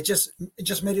it just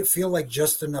made it feel like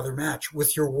just another match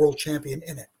with your world champion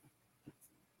in it.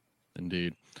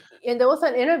 Indeed. And there was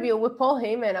an interview with Paul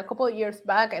Heyman a couple of years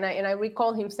back, and I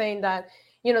recall him saying that,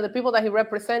 you know, the people that he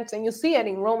represents, and you see it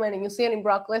in Roman and you see it in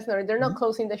Brock Lesnar, they're not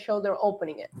closing the show, they're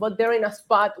opening it, but they're in a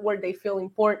spot where they feel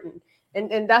important.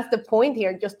 And that's the point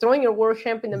here. Just throwing your world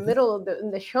champ in the middle of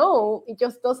the show, it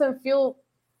just doesn't feel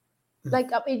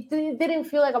like it didn't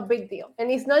feel like a big deal.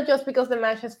 And it's not just because the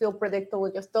matches feel predictable.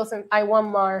 It just doesn't. I want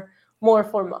more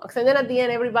for Mox. And then at the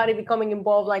end, everybody becoming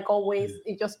involved like always.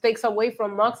 It just takes away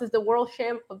from Mox as the world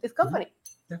champ of this company.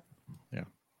 Yeah.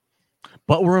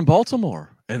 But we're in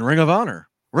Baltimore in Ring of Honor.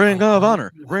 Ring of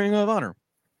Honor.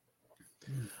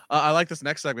 I like this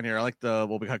next segment here. I like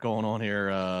what we got going on here.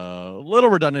 A little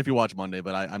redundant if you watch Monday,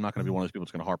 but I'm not going to be one of those people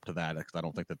that's going to harp to that because I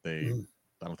don't think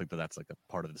that that's like a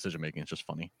part of the decision making. It's just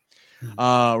funny.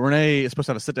 Renee is supposed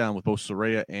to have a sit down with both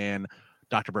Saraya and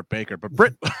Dr. Britt Baker, but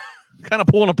Britt kind of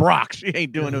pulling a Brock. She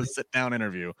ain't doing no sit down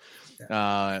interview.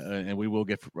 And we will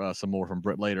get some more from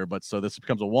Britt later. But so this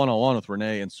becomes a one-on-one with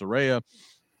Renee and Saraya.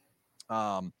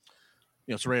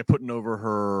 Saraya putting over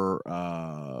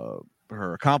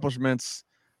her accomplishments,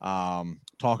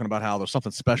 talking about how there's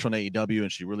something special in AEW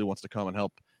and she really wants to come and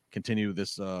help continue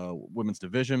this women's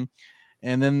division.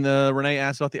 And then Renee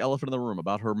asks about the elephant in the room,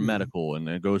 about her medical, and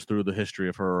it goes through the history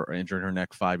of her injuring her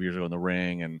neck 5 years ago in the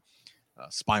ring and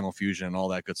spinal fusion and all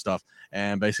that good stuff.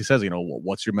 And basically says,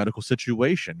 what's your medical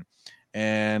situation?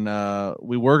 And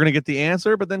we were going to get the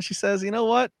answer, but then she says, you know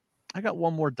what? I got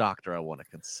one more doctor I want to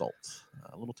consult.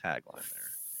 A little tagline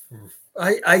there.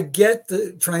 I get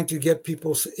trying to get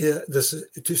people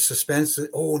to suspense.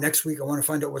 Next week I want to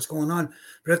find out what's going on.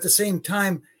 But at the same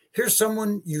time, here's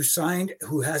someone you signed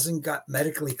who hasn't got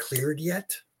medically cleared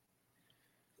yet,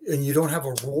 and you don't have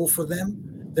a role for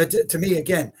them. That, to me,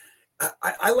 again,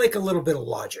 I like a little bit of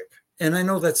logic. And I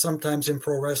know that sometimes in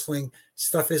pro wrestling,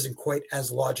 stuff isn't quite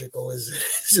as logical as it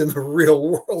is in the real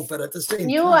world, but at the same time.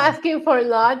 You asking for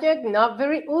logic? Not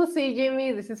very oozy,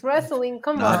 Jimmy. This is wrestling.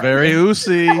 Come on. Not very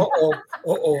oozy. I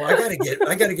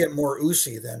gotta get more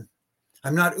oozy then.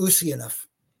 I'm not oozy enough.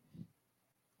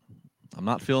 I'm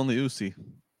not feeling the oozy.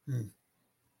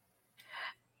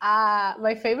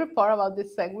 My favorite part about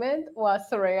this segment was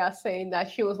Saraya saying that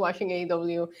she was watching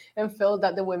AEW and felt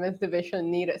that the women's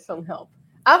division needed some help.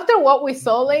 After what we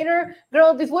saw later,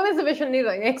 girl, this women's division needed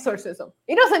an exorcism.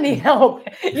 It doesn't need help.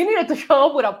 You needed to show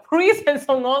up with a priest and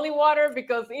some holy water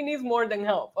because it needs more than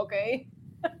help, okay?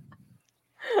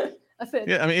 That's it.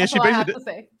 Yeah, I mean, that's all I have to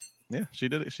say. Yeah, she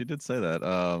did. She did say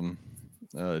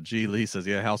that. G. Lee says,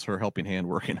 "Yeah, how's her helping hand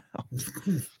working out?"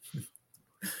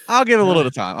 I'll give it a little bit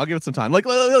of time. I'll give it some time. Like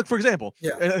for example,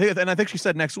 and I think she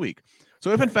said next week. So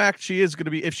if in fact she is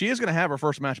going to have her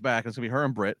first match back, it's going to be her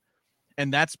and Britt.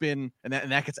 And that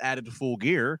gets added to Full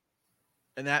Gear,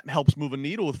 and that helps move a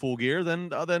needle with Full Gear.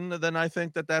 Then I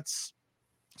think that's.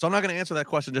 So I'm not going to answer that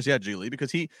question just yet, Julie,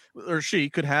 because she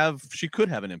could have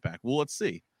an impact. Well, let's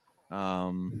see.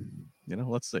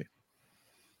 Let's see.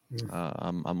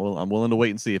 I'm willing to wait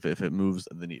and see if it moves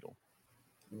the needle.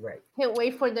 Right. Can't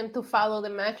wait for them to follow the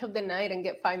match of the night and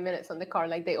get 5 minutes on the card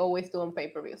like they always do on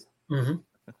pay-per-views. Mm-hmm.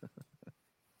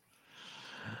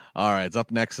 All right, it's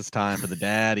up next. It's time for the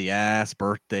Daddy Ass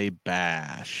Birthday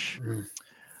Bash.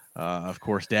 Of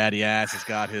course, Daddy Ass has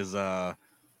got his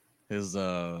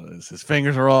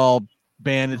fingers are all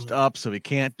bandaged up, so he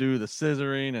can't do the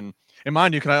scissoring. And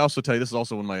mind you, can I also tell you, this is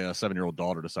also when my 7-year-old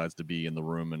daughter decides to be in the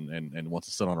room and wants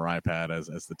to sit on her iPad as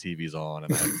the TV's on.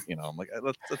 And I'm like,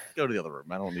 let's go to the other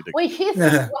room. I don't need to. Wait,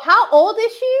 how old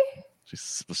is she? She's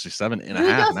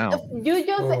 7.5 now. You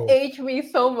just aged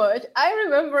me so much. I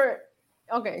remember.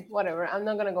 Okay, whatever. I'm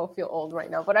not gonna go feel old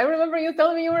right now, but I remember you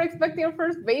telling me you were expecting your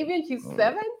first baby, and she's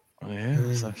 7. Oh, yeah,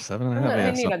 7.5.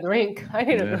 I need a drink. I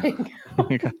need a drink.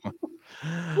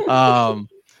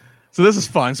 So this is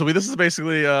fun. So this is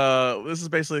basically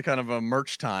kind of a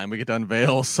merch time. We get to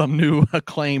unveil some new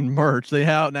acclaimed merch. They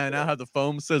now have the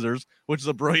foam scissors, which is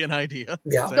a brilliant idea.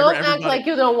 Yeah. So don't act like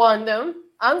you don't want them.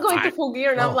 I'm going to Full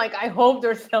Gear and I'm like, I hope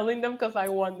they're selling them because I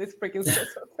want this freaking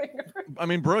scissor finger. I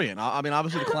mean, brilliant. I mean,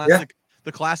 obviously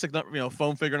the classic,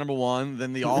 foam figure number 1.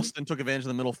 Then the Austin took advantage of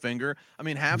the middle finger. I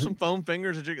mean, have some foam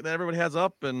fingers that everybody has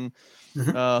up, and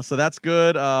so that's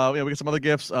good. We get some other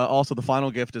gifts. Also, the final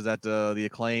gift is that the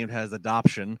Acclaimed has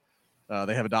adoption.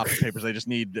 They have adoption papers. They just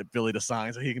need Billy to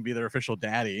sign so he can be their official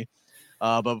daddy.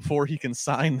 But before he can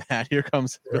sign that, here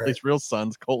comes Billy's real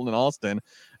sons, Colton and Austin. And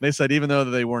they said even though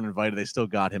they weren't invited, they still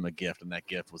got him a gift, and that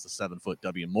gift was the 7-foot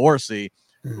W. Morrissey,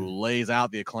 who lays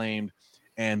out the Acclaimed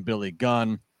and Billy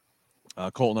Gunn.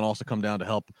 Colton and also come down to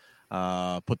help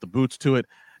put the boots to it,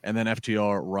 and then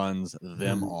FTR runs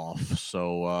them off.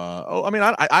 So,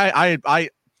 I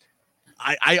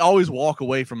always walk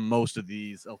away from most of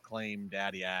these Acclaimed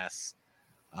Daddy Ass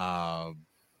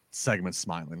segments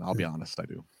smiling. I'll be honest, I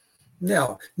do.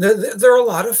 No, they're a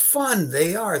lot of fun.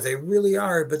 They really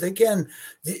are. But again,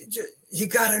 you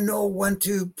got to know when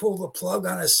to pull the plug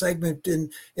on a segment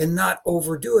and not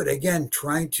overdo it. Again,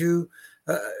 trying to.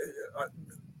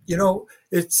 I'm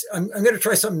going to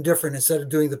try something different instead of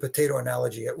doing the potato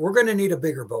analogy. We're going to need a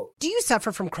bigger boat. Do you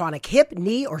suffer from chronic hip,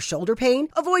 knee, or shoulder pain?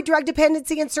 Avoid drug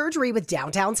dependency and surgery with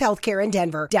Downtown's Healthcare in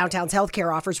Denver. Downtown's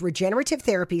Healthcare offers regenerative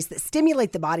therapies that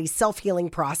stimulate the body's self-healing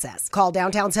process. Call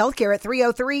Downtown's Healthcare at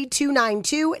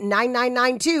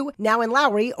 303-292-9992, now in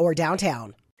Lowry or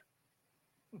downtown.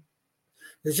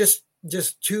 There's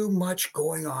just too much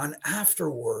going on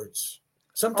afterwards.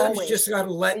 Sometimes you just got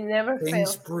to let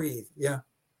things breathe. Yeah.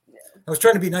 I was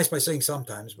trying to be nice by saying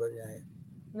sometimes, but yeah.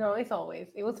 No, it's always.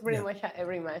 It was pretty much at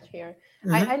every match here.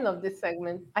 I love this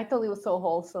segment. I thought it was so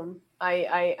wholesome.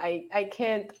 I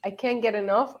can't get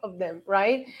enough of them,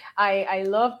 right? I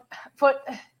love, but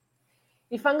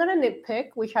if I'm gonna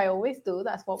nitpick, which I always do,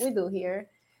 that's what we do here.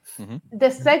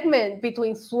 The segment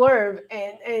between Swerve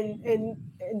and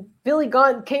Billy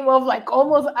Gunn came off like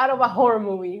almost out of a horror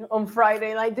movie on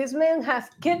Friday. Like, this man has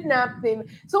kidnapped him.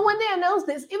 So when they announced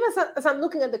this, even as I'm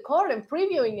looking at the card and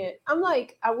previewing it, I'm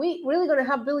like, are we really going to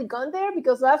have Billy Gunn there?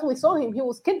 Because last we saw him, he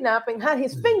was kidnapped and had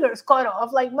his fingers cut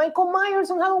off like Michael Myers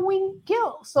on Halloween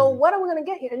Kills. So what are we going to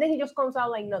get here? And then he just comes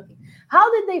out like nothing.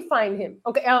 How did they find him?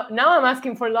 Okay, now I'm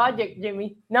asking for logic,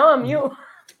 Jimmy. Now I'm you.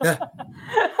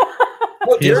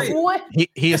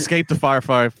 He escaped the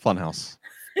Firefly Funhouse.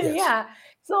 Yes. Yeah.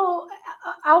 So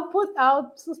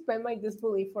I'll suspend my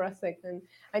disbelief for a second.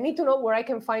 I need to know where I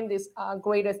can find this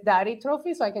greatest daddy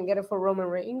trophy so I can get it for Roman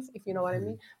Reigns, if you know what I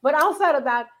mean. But outside of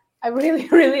that, I really,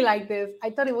 really like this.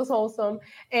 I thought it was awesome.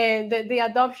 And the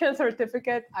adoption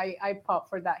certificate, I pop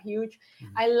for that huge.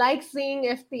 I like seeing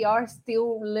FTR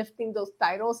still lifting those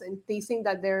titles and teasing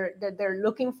that they're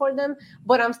looking for them.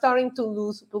 But I'm starting to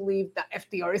lose belief that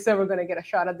FTR is ever going to get a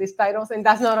shot at these titles. And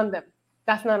that's not on them.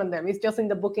 That's not on them. It's just in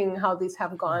the booking how these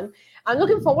have gone. I'm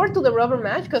looking forward to the rubber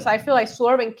match because I feel like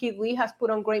Swerve and Keith Lee has put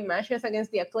on great matches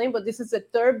against the Acclaim. But this is the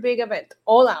third big event,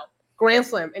 All Out, Grand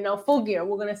Slam, and now Full Gear.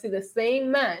 We're going to see the same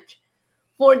match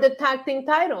for the tag team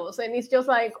titles. And it's just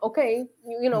like, okay,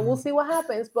 we'll see what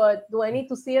happens. But do I need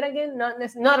to see it again?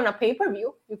 Not on a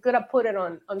pay-per-view. You could have put it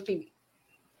on TV.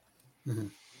 Mm-hmm.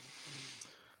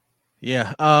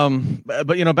 Yeah.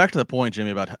 But back to the point,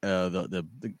 Jimmy, about the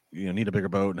need a bigger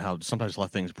boat and how sometimes let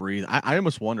things breathe. I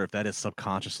almost wonder if that is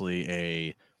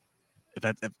subconsciously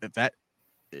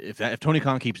if Tony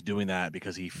Khan keeps doing that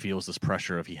because he feels this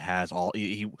pressure of he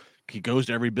goes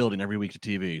to every building every week to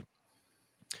TV.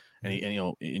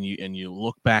 And you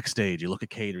look backstage, you look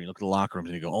at catering, you look at the locker rooms,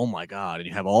 and you go, "Oh my God!" And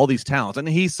you have all these talents, and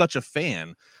he's such a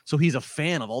fan, so he's a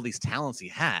fan of all these talents he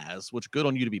has. Which good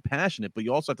on you to be passionate, but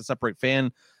you also have to separate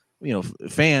fan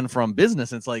from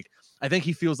business. And it's like I think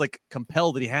he feels like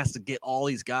compelled that he has to get all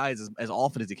these guys as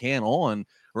often as he can on,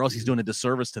 or else he's doing a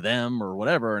disservice to them or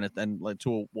whatever. And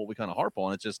to what we kind of harp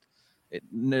on, it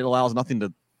allows nothing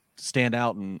to stand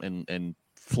out and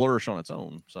flourish on its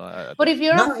own. So, but if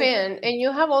you're a fan and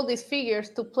you have all these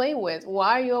figures to play with,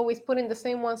 why are you always putting the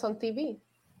same ones on TV?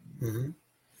 Mm-hmm.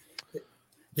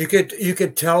 You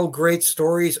could tell great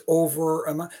stories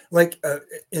over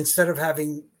instead of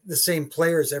having the same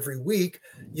players every week,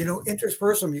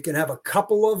 intersperse them. You can have a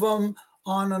couple of them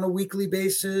on a weekly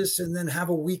basis, and then have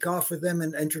a week off with them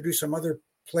and introduce some other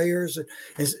players.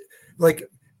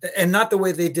 And not the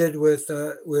way they did with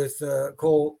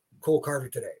Cole Carter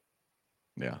today.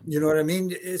 Yeah. You know what I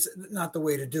mean? It's not the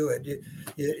way to do it.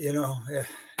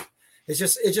 It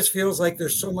just feels like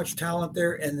there's so much talent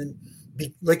there. And then,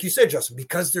 like you said, Justin,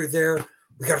 because they're there,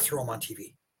 we got to throw them on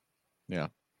TV. Yeah.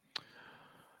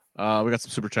 We got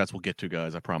some super chats we'll get to,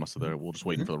 guys. I promise. We'll just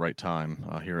waiting for the right time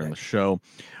here in the show.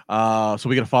 So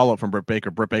we get a follow up from Britt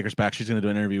Baker. Britt Baker's back. She's going to do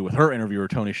an interview with her interviewer,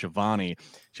 Tony Schiavone.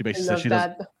 She basically says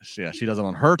she does it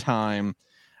on her time.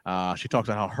 She talks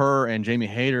about how her and Jamie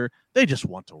Hayter, they just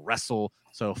want to wrestle.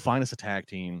 So find us a tag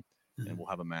team, and we'll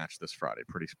have a match this Friday.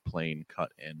 Pretty plain,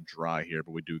 cut, and dry here,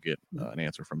 but we do get an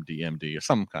answer from DMD, or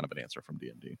some kind of an answer from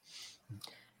DMD.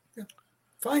 Yeah.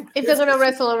 Fine. If they're gonna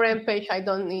wrestle on Rampage, I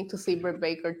don't need to see Britt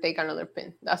Baker take another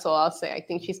pin. That's all I'll say. I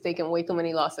think she's taken way too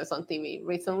many losses on TV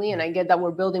recently, and I get that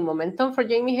we're building momentum for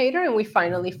Jamie Hayter, and we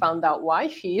finally found out why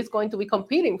she is going to be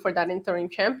competing for that interim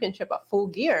championship at Full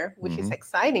Gear, which is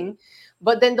exciting.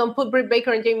 But then don't put Britt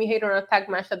Baker and Jamie Hayter in a tag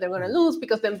match that they're gonna lose,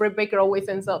 because then Britt Baker always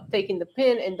ends up taking the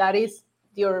pin, and that is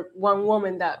your one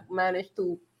woman that managed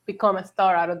to become a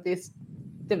star out of this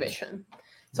division.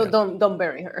 So don't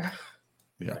bury her.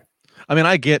 Yeah. I mean,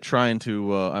 I get trying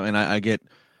to, I get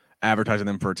advertising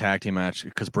them for a tag team match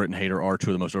because Britt and Hayter are two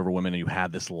of the most over women, and you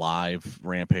have this live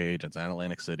Rampage. It's in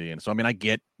Atlantic City. And so, I mean, I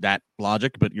get that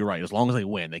logic, but you're right. As long as they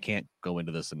win, they can't go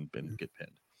into this and get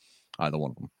pinned. Either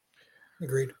one of them.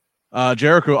 Agreed.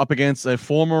 Jericho up against a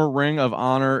former Ring of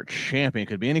Honor champion.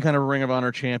 Could be any kind of Ring of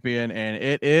Honor champion, and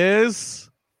it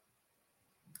is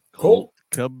Colt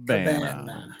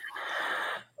Cabana.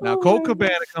 Now, Colt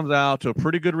Cabana comes out to a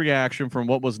pretty good reaction from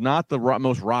what was not the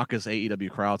most raucous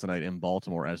AEW crowd tonight in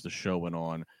Baltimore as the show went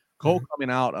on. Colt coming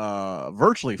out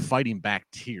virtually fighting back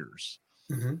tears.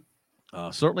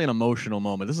 Certainly an emotional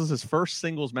moment. This is his first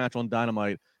singles match on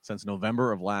Dynamite since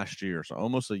November of last year, so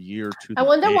almost a year to I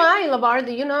wonder why, LeVar.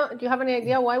 Do you have any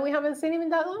idea why we haven't seen him in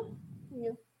that long?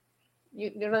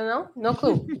 You don't know? No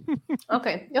clue.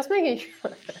 Okay, just making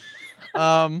sure.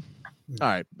 All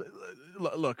right.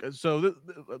 Look, so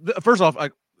first off,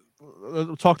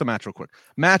 talk the match real quick.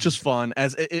 Match is fun.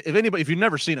 If you've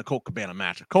never seen a Colt Cabana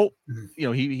match, Colt,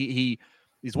 he's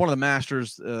one of the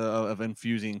masters of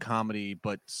infusing comedy,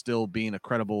 but still being a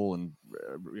credible and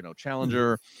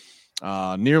challenger.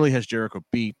 Nearly has Jericho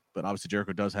beat, but obviously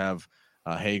Jericho does have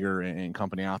Hager and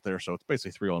company out there, so it's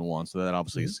basically 3-on-1. So that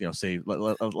obviously is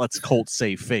let's Colt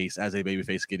save face as a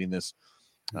babyface, getting this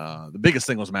the biggest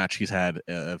singles match he's had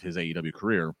of his AEW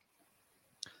career.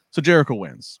 So Jericho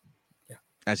wins,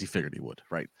 as he figured he would,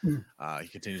 right? He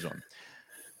continues on.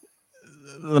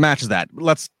 The match is that.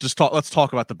 Let's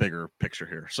talk about the bigger picture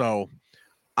here. So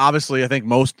obviously, I think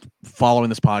most following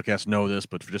this podcast know this,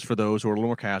 but just for those who are a little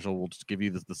more casual, we'll just give you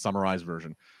the summarized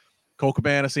version. Colt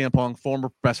Cabana, CM Punk,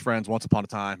 former best friends once upon a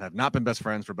time, have not been best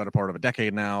friends for a better part of a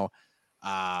decade now.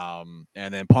 And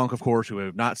then Punk, of course, who we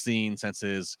have not seen since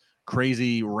his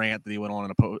crazy rant that he went on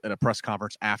in a press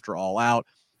conference after All Out,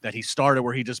 that he started,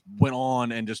 where he just went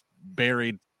on and just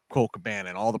buried Colt Cabana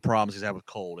and all the problems he's had with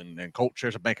Colt, and Colt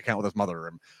shares a bank account with his mother,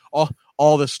 and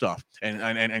all this stuff.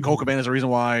 And Colt Cabana is the reason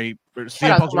why.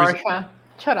 Shut up, Marsha.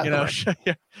 Shut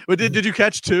up. But did you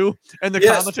catch too? And the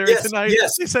commentary tonight,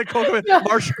 he said Colt Cabana,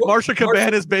 Marsha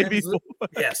Cabana's baby.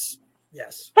 Yes.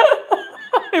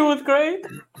 It was great.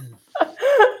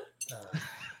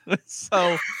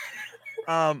 So.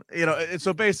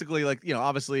 So basically,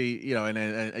 obviously, and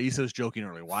Issa's joking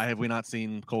earlier, why have we not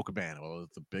seen Colt Cabana? Well,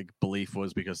 the big belief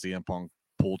was because CM Punk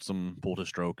pulled his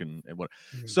stroke and what.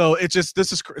 So it's just,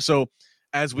 so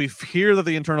as we hear that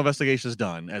the internal investigation is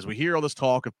done, as we hear all this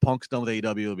talk of Punk's done with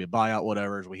AEW, it'll be a buyout,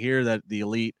 whatever, as we hear that the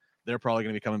Elite, they're probably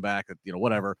going to be coming back,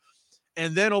 whatever.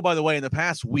 And then, oh, by the way, in the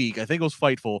past week, I think it was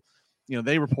Fightful,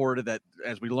 they reported that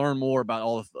as we learn more about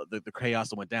all the chaos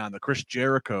that went down, that Chris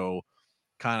Jericho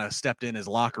kind of stepped in as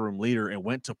locker room leader and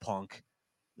went to Punk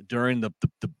during the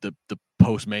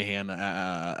post mayhem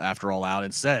after All Out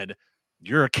and said,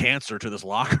 "You're a cancer to this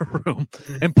locker room."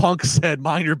 And Punk said,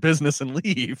 "Mind your business and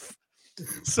leave."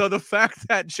 So the fact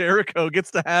that Jericho gets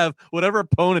to have whatever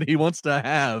opponent he wants to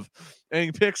have and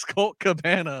he picks Colt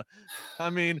Cabana. I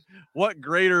mean, what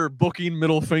greater booking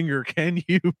middle finger can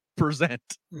you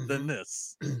present than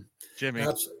this, Jimmy?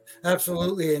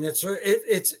 Absolutely, and it's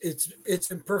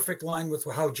in perfect line with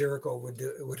how Jericho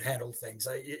would handle things.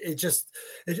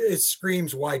 It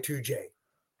screams Y2J.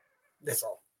 That's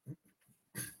all.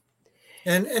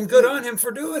 And good on him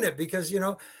for doing it, because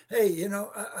hey,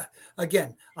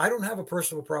 again, I don't have a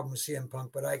personal problem with CM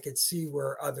Punk, but I could see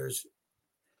where others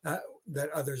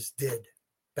did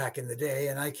back in the day,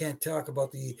 and I can't talk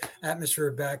about the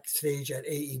atmosphere backstage at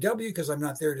AEW because I'm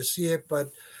not there to see it. But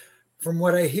from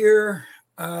what I hear,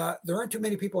 there aren't too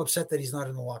many people upset that he's not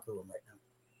in the locker room right now.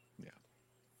 Yeah,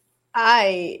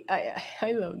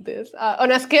 I love this.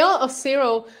 On a scale of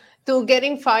 0 to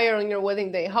getting fired on your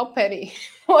wedding day, how petty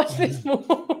was this move?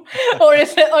 or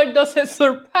does it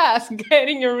surpass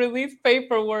getting your release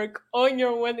paperwork on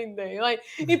your wedding day? Like,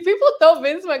 if people thought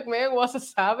Vince McMahon was a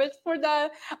savage for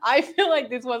that, I feel like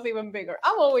this was even bigger.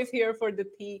 I'm always here for the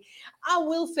tea. I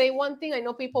will say one thing. I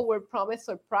know people were promised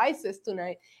surprises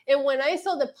tonight, and when I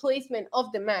saw the placement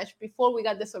of the match before we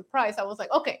got the surprise, I was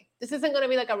like, okay, this isn't going to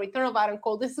be like a return of Adam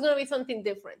Cole. This is going to be something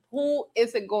different. Who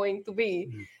is it going to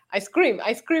be? I scream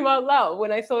out loud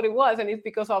when I saw it was, and it's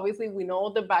because obviously we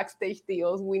know the backstage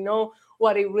deals, we know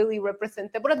what it really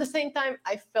represented, but at the same time,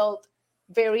 I felt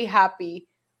very happy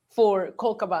for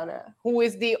Colt Cabana, who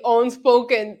is the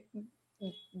unspoken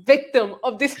victim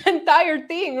of this entire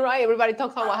thing, right? Everybody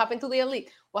talks about what happened to the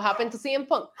Elite, what happened to CM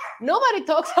Punk. Nobody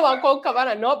talks about Colt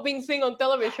Cabana not being seen on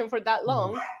television for that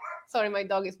long. Sorry, my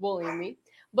dog is bullying me,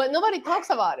 but nobody talks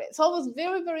about it. So I was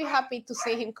very, very happy to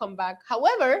see him come back.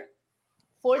 However,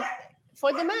 for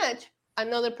the match,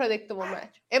 another predictable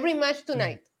match. Every match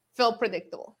tonight felt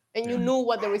predictable, and you knew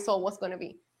what the result was going to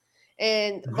be.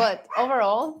 But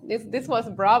overall, this was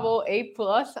Bravo A+.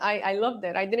 I loved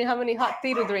it. I didn't have any hot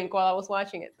tea to drink while I was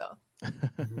watching it, though.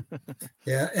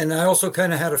 Yeah, and I also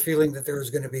kind of had a feeling that there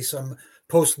was going to be some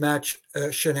post-match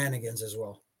shenanigans as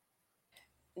well.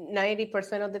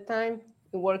 90% of the time,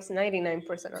 it works 99%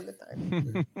 of the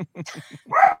time.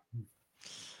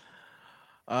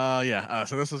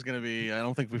 So this is going to be, I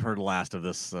don't think we've heard the last of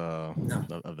this of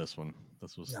this one.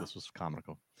 This was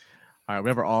comical. All right, we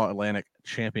have our All Atlantic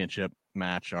Championship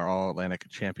match. Our All Atlantic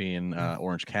champion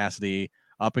Orange Cassidy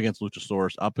up against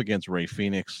Luchasaurus, up against Rey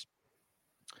Fenix.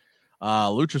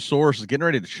 Luchasaurus is getting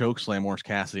ready to chokeslam Orange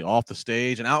Cassidy off the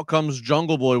stage, and out comes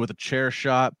Jungle Boy with a chair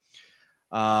shot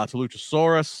to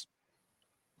Luchasaurus.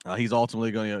 He's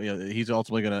ultimately going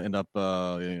to end up.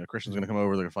 Christian's going to come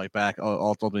over. They're going to fight back.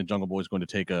 Ultimately, Jungle Boy is going to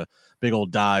take a big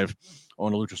old dive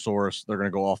on the Luchasaurus. They're going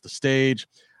to go off the stage.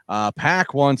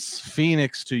 Pac wants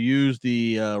Phoenix to use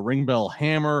the ring bell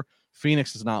hammer.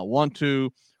 Phoenix does not want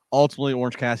to. Ultimately,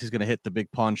 Orange Cassidy's going to hit the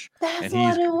big punch. That's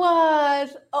what it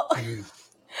was. Oh.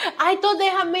 I thought they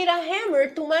had made a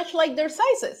hammer to match like their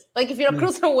sizes. Like if you're a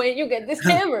cruiserweight, you get this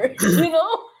hammer.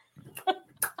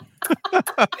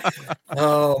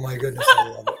 Oh my goodness, I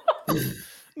love it.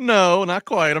 No, not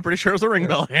quite. I'm pretty sure it was a ring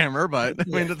bell hammer, but I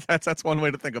mean that's one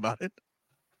way to think about it.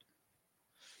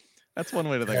 That's one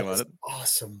way to think about it.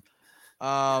 Awesome.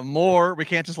 More. We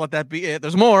can't just let that be it.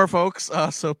 There's more, folks.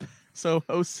 So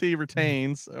OC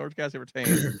retains. Orange Cassidy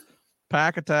retains.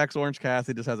 Pac attacks Orange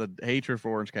Cassidy. Just has a hatred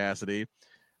for Orange Cassidy.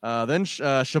 Then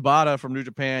Shibata from New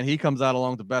Japan. He comes out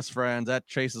along with the best friends. That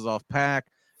chases off Pac.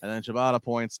 And then Shibata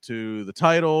points to the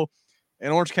title.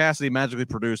 And Orange Cassidy magically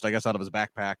produced, I guess, out of his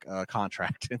backpack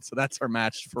contract. And so that's our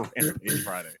match for Rampage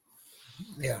Friday.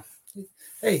 Yeah.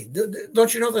 Hey,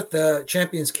 don't you know that the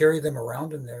champions carry them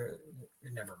around and they're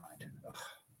never mind.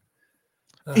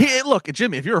 Hey, look,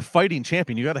 Jimmy, if you're a fighting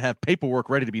champion, you got to have paperwork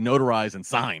ready to be notarized and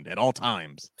signed at all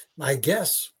times. I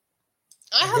guess.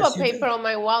 I have a paper on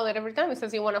my wallet every time. It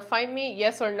says, you want to fight me?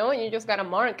 Yes or no? And you just got to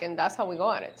mark, and that's how we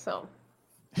go at it. So.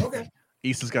 Okay.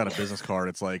 East got a business card.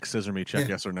 It's like, scissor me, check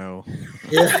yes or no.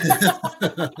 Yeah.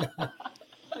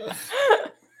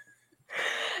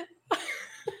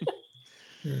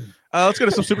 Let's go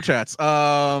to some super chats.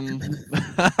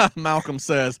 Malcolm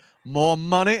says, more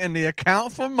money in the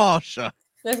account for Marsha.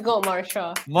 Let's go,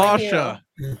 Marsha.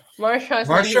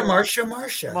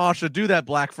 Marsha, do that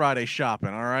Black Friday shopping,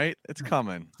 all right? It's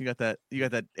coming. You got that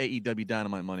AEW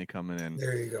Dynamite money coming in.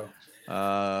 There you go.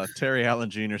 Terry Allen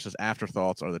Jr. says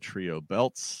afterthoughts are the trio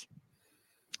belts.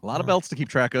 A lot of belts to keep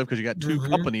track of because you got two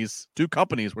companies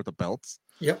worth of belts.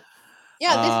 Yep.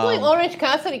 Yeah, at this point, Orange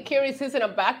Cassidy carries his in a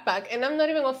backpack, and I'm not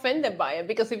even offended by it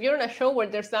because if you're in a show where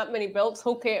there's that many belts,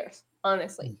 who cares?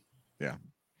 Honestly. Yeah.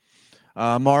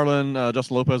 Marlon,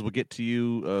 Justin Lopez will get to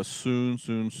you soon.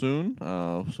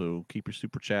 So keep your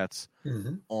super chats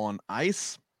on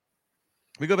ice.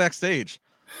 We go backstage.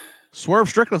 Swerve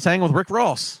Strickland's hanging with Rick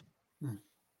Ross.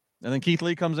 And then Keith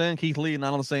Lee comes in. Keith Lee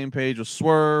not on the same page with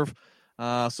Swerve.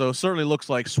 So it certainly looks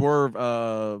like Swerve,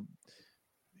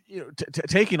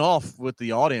 taking off with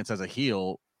the audience as a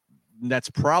heel. That's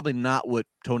probably not what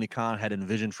Tony Khan had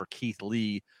envisioned for Keith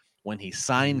Lee when he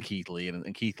signed Keith Lee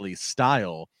and Keith Lee's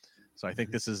style. So I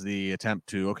think this is the attempt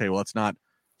to, okay, well, let's not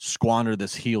squander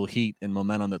this heel heat and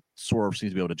momentum that Swerve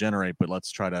seems to be able to generate, but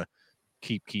let's try to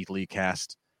keep Keith Lee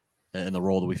cast in the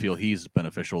role that we feel he's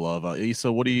beneficial of.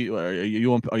 Issa, what are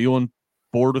you on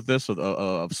board with this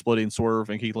of splitting Swerve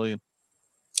and Keith Lee?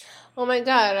 Oh my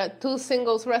God! Two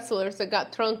singles wrestlers that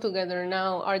got thrown together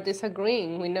now are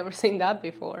disagreeing. We never seen that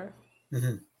before.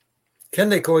 Mm-hmm. Can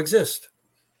they coexist?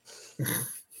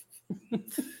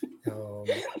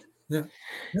 No,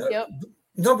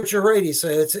 but you're right,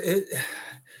 Issa.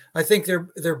 I think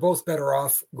they're both better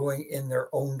off going in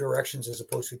their own directions as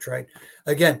opposed to trying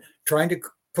to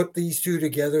put these two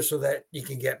together so that you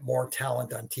can get more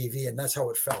talent on TV. And that's how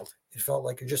it felt. It felt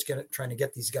like you're just trying to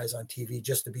get these guys on TV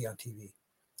just to be on TV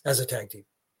as a tag team.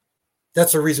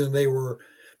 That's the reason they were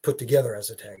put together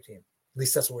as a tag team. At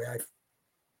least that's the way I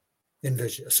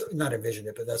not envisioned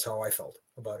it, but that's how I felt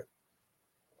about it.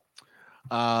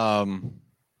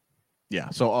 Yeah.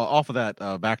 So off of that,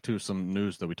 back to some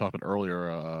news that we talked about earlier,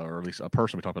 or at least a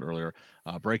person we talked about earlier.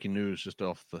 Breaking news just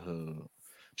off the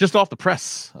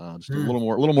press, just a little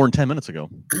more than 10 minutes ago.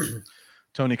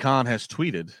 Tony Khan has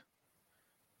tweeted,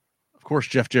 of course,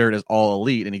 Jeff Jarrett is all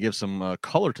elite, and he gives some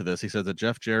color to this. He says that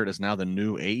Jeff Jarrett is now the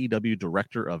new AEW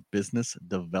Director of Business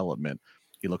Development.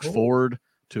 He looks forward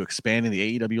to expanding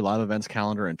the AEW live events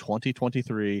calendar in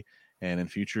 2023 and in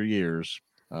future years,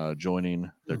 joining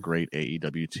the great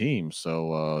AEW team.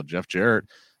 So Jeff Jarrett,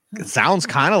 it sounds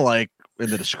kind of like in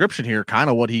the description here, kind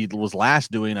of what he was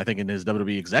last doing, I think, in his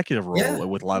WWE executive role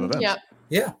with live events.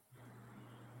 Yeah.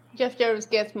 Jeff Jarrett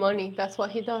gets money. That's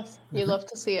what he does. You love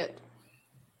to see it.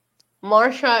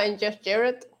 Marsha and Jeff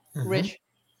Jarrett, rich.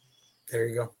 There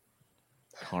you go.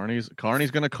 Carney's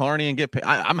gonna Carney and get paid.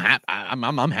 I'm happy.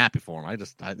 I'm happy for him.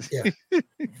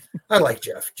 I like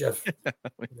Jeff.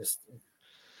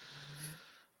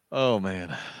 Oh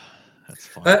man, that's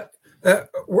fun.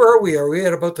 Where are we? Are we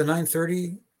at about the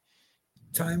 9:30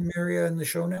 time area in the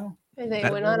show now? And they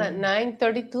went on at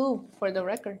 9:32 for the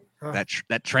record.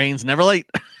 That train's never late.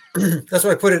 That's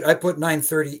why I put it. I put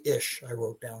 9:30-ish. I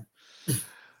wrote down.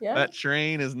 Yeah. That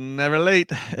train is never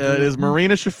late. It is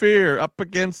Marina Shafir up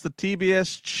against the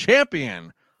TBS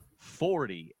champion,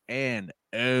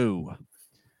 40-0,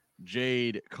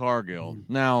 Jade Cargill.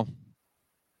 Now,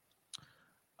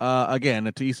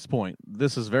 again, to East's point,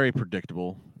 this is very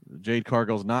predictable. Jade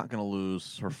Cargill's not going to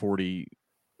lose her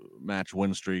 40-match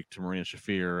win streak to Marina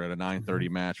Shafir at a 9:30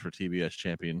 match for TBS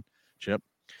championship.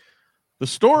 The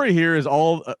story here is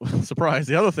all surprise.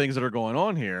 The other things that are going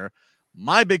on here.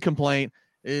 My big complaint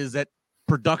is that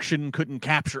production couldn't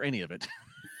capture any of it.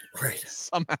 Right.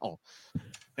 Somehow.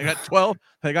 They got 12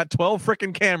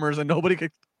 freaking cameras and nobody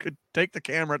could take the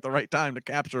camera at the right time to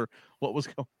capture what was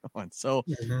going on. So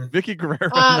Vicky Guerrero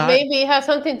maybe it has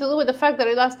something to do with the fact that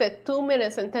it lasted 2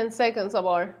 minutes and 10 seconds of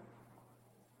our.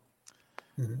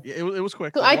 Yeah, it was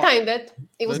quick. So I timed it.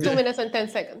 It was 2 minutes and 10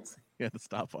 seconds. Yeah, the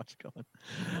stopwatch going.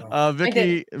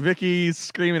 Vicky's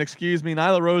screaming, "Excuse me!"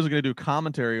 Nyla Rose is going to do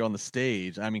commentary on the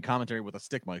stage. I mean, commentary with a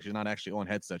stick mic. She's not actually on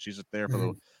headset. She's just there for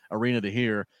the arena to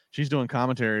hear. She's doing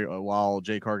commentary while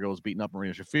Jade Cargill is beating up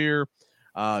Marina Shafir.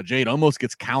 Jade almost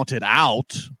gets counted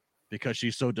out because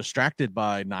she's so distracted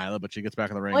by Nyla, but she gets back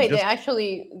in the ring. Wait,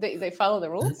 they follow the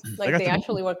rules? Like they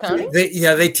actually were counting?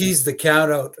 They teased the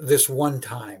count out this one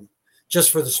time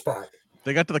just for the spot.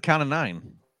 They got to the count of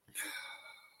 9.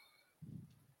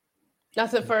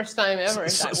 That's the first time ever.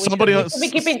 Somebody we should be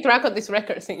keeping track of these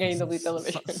records in AEW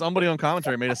television. Somebody on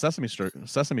commentary made a Sesame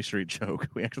Street joke.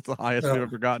 We actually the highest we've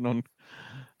ever gotten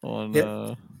on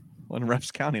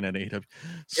refs counting at AEW.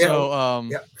 So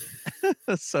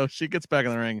so she gets back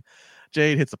in the ring.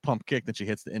 Jade hits a pump kick, then she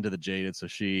hits the end of the Jaded. So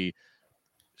she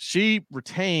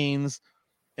retains,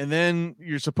 and then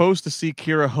you're supposed to see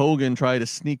Kiera Hogan try to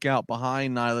sneak out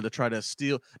behind Nyla to try to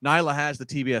steal. Nyla has the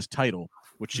TBS title,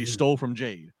 which she stole from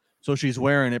Jade. So she's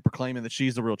wearing it, proclaiming that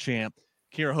she's the real champ.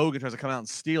 Kiera Hogan tries to come out and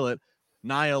steal it.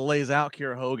 Nyla lays out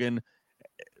Kiera Hogan,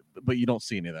 but you don't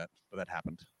see any of that. But that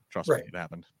happened. Trust me, it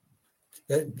happened.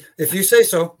 If you say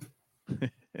so,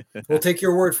 we'll take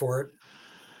your word for it.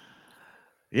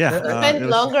 Yeah. We spent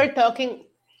longer talking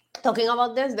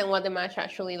about this than what the match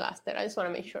actually lasted. I just want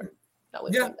to make sure that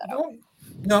we point that out.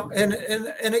 No, and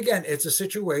again, it's a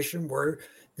situation where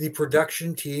the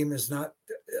production team is not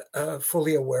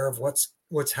fully aware of what's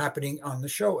happening on the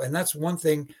show, and that's one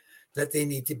thing that they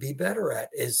need to be better at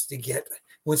is to get,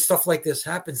 when stuff like this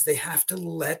happens, they have to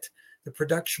let the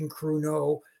production crew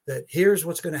know that here's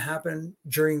what's going to happen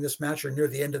during this match or near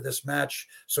the end of this match.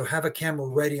 So have a camera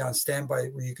ready on standby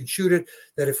where you can shoot it,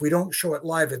 that if we don't show it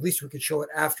live, at least we could show it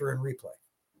after in replay.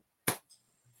 It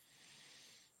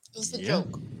was a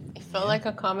joke. It felt like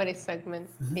a comedy segment.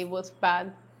 It was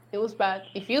bad. It was bad.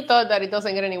 If you thought that it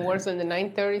doesn't get any worse than the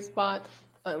 9:30 spot,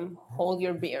 hold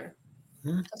your beer.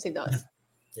 Because it does.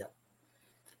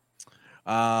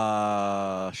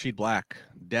 Sheed Black,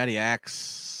 Daddy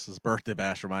Axe's birthday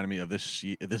bash reminded me of This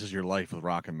Is Your Life with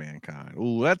Rock and Mankind.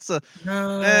 Ooh, that's a it's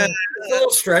a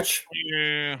little stretch.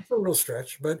 Yeah, it's a little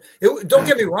stretch, but don't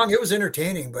get me wrong, it was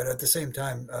entertaining. But at the same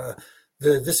time,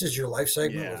 the This Is Your Life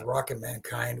segment with Rock and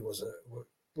Mankind was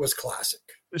classic.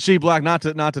 Sheed Black, not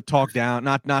to talk down,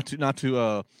 not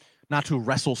to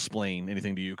wrestle-splain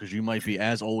anything to you, because you might be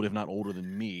as old, if not older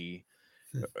than me,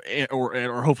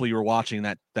 or hopefully you were watching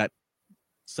that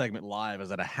segment live as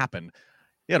that happened.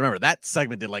 Yeah, remember that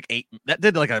segment did like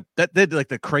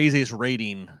the craziest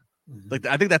rating. Like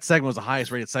I think that segment was the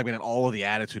highest rated segment in all of the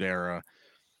Attitude Era.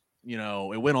 You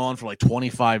know, it went on for like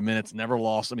 25 minutes, never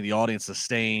lost. I mean, the audience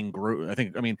sustained, grew.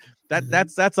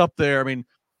 That's up there. I mean,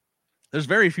 there's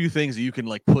very few things that you can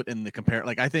like put in the compare.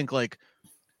 Like I think like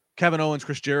Kevin Owens,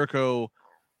 Chris Jericho,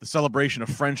 the celebration of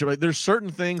friendship. Like, there's certain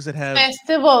things that have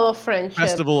Festival of Friendship.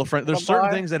 There's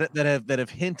certain things that have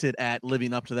hinted at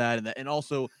living up to that, and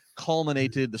also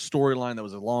culminated the storyline that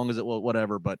was as long as it was,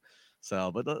 whatever. But I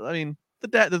mean,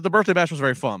 the birthday bash was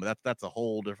very fun, but that's a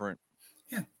whole different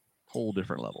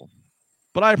level.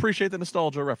 But I appreciate the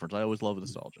nostalgia reference. I always love the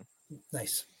nostalgia.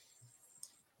 Nice.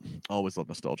 Always love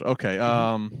nostalgia. Okay.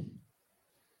 Hang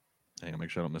on, make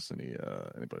sure I don't miss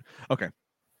anybody. Okay.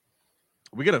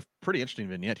 We get a pretty interesting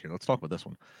vignette here. Let's talk about this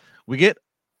one.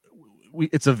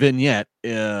 It's a vignette.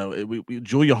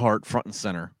 Julia Hart front and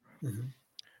center.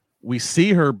 We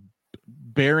see her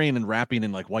burying and wrapping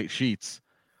in like white sheets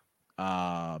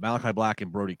Malachi Black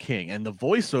and Brody King, and the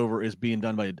voiceover is being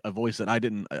done by a voice that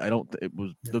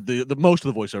the most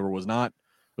of the voiceover was not.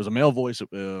 It was a male voice.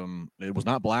 It was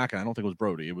not Black, and I don't think it was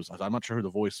Brody. I'm not sure who the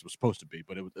voice was supposed to be,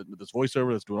 but it was this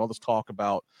voiceover that's doing all this talk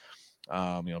about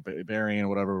burying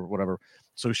whatever.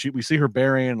 So we see her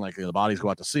burying, like the bodies go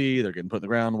out to sea, they're getting put in the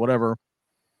ground, whatever.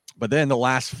 But then the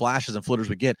last flashes and flitters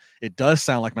we get, it does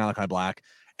sound like Malachi Black,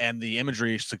 and the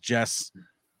imagery suggests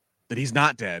that he's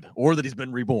not dead or that he's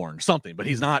been reborn, something. But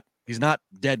he's not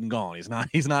dead and gone.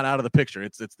 He's not out of the picture.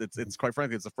 It's quite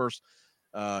frankly, it's the first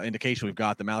indication we've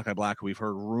got that Malachi Black, who we've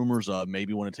heard rumors of,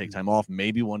 maybe want to take time off,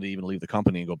 maybe want to even leave the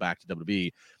company and go back to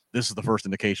WWE. This is the first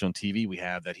indication on TV we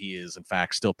have that he is in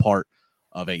fact still part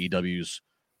of AEW's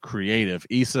creative.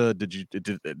 Issa,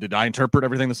 did I interpret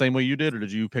everything the same way you did, or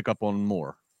did you pick up on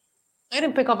more? I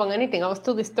didn't pick up on anything. I was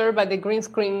too disturbed by the green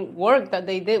screen work that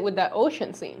they did with that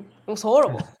ocean scene. It was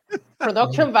horrible.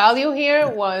 Production value here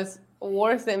was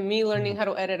worse than me learning how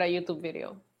to edit a YouTube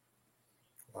video.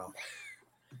 Wow.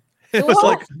 It was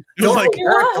like what you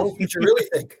really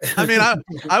think. I mean,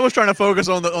 I was trying to focus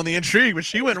on the intrigue, but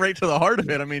she went right to the heart of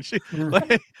it. I mean, she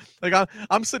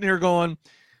I'm sitting here going,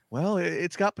 well,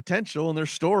 it's got potential and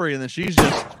there's story, and then she's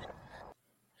just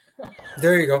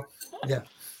there. You go. Yeah.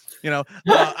 You know,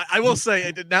 I will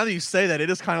say, now that you say that, it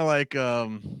is kind of like,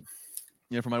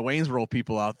 for my Wayne's World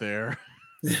people out there,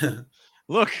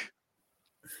 look,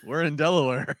 we're in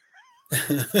Delaware.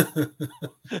 They're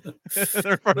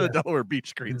part of the Delaware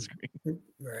Beach green screen.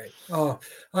 Right. Oh,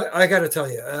 I got to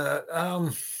tell you,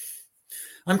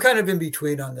 I'm kind of in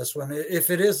between on this one. If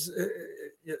it is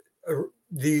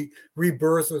the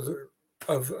rebirth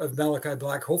of Malachi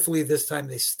Black, hopefully this time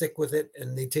they stick with it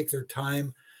and they take their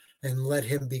time and let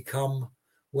him become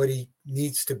what he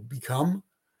needs to become,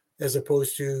 as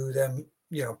opposed to them,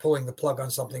 pulling the plug on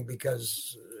something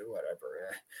because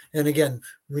whatever. And again,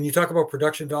 when you talk about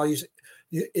production values,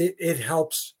 it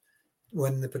helps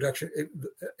when the production,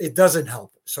 it doesn't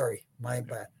help. Sorry, my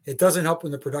bad. It doesn't help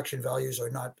when the production values are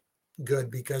not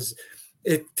good, because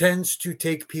it tends to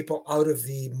take people out of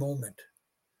the moment.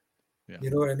 Yeah. You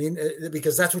know what I mean?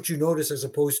 Because that's what you notice, as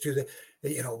opposed to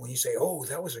when you say, oh,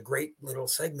 that was a great little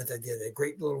segment they did, a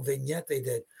great little vignette they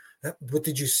did. What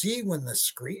did you see when the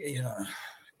screen,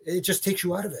 it just takes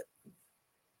you out of it.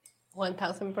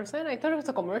 1000%. I thought it was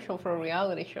a commercial for a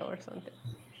reality show or something.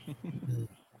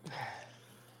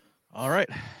 All right.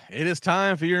 It is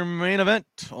time for your main event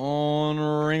on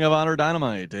Ring of Honor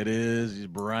Dynamite. It is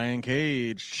Brian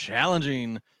Cage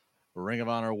challenging Ring of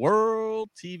Honor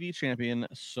World TV Champion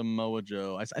Samoa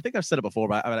Joe. I think I've said it before,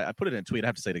 but I put it in a tweet. I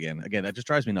have to say it again. Again, that just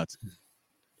drives me nuts.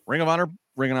 Ring of Honor,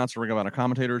 ring announcer, Ring of Honor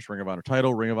commentators, Ring of Honor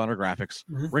title, Ring of Honor graphics,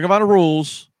 Ring of Honor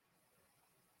rules,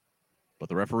 but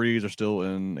the referees are still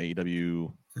in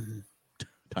AEW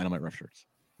Dynamite ref shirts.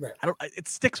 Right. It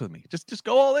sticks with me. Just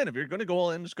go all in. If you're going to go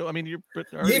all in, just go. I mean, you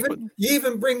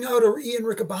even bring out Ian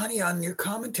Riccaboni on your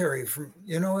commentary from,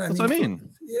 That's what I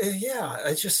mean. Yeah.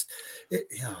 It's just,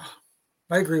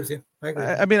 I agree with you.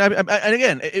 I mean, and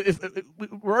again, if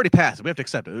we're already past it, we have to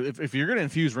accept it. If you're going to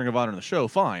infuse Ring of Honor in the show,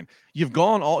 fine. You've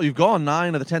gone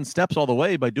 9 of the 10 steps all the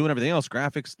way by doing everything else,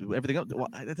 graphics, everything else. Well,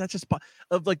 that's just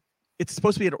it's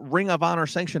supposed to be a Ring of Honor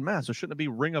sanctioned match, so shouldn't it be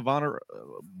Ring of Honor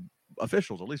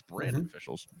officials, at least branded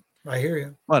officials? I hear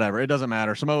you. Whatever, it doesn't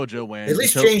matter. Samoa Joe wins. At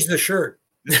least change the shirt.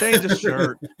 Change the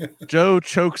shirt. Joe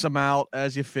chokes him out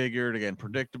as you figured. Again,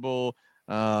 predictable.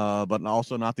 But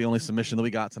also not the only submission that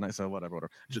we got tonight. So whatever.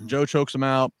 Joe chokes him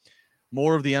out.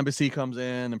 More of the embassy comes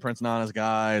in and Prince Nana's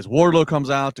guys. Wardlow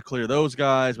comes out to clear those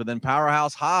guys, but then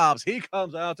Powerhouse Hobbs, he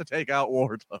comes out to take out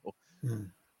Wardlow.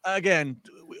 Again,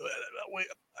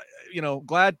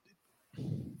 glad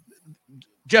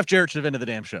Jeff Jarrett should have ended the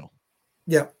damn show.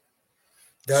 Yeah.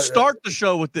 Start the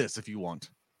show with this if you want.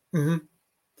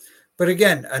 But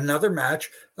again, another match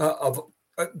of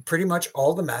pretty much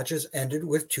all the matches ended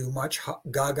with too much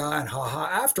gaga and haha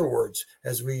afterwards,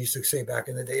 as we used to say back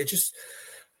in the day. It just,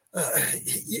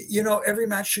 every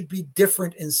match should be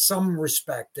different in some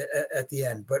respect at the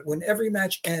end. But when every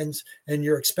match ends and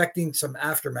you're expecting some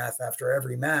aftermath after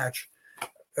every match,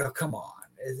 come on.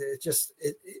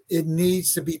 It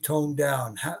needs to be toned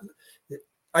down.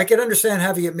 I can understand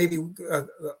having it maybe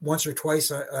once or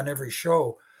twice on every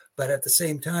show, but at the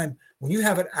same time, when you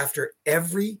have it after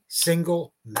every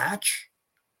single match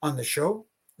on the show,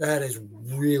 that is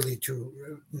really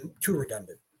too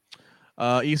redundant.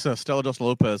 Stella Justin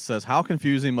Lopez says, how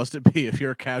confusing must it be if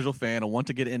you're a casual fan and want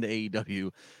to get into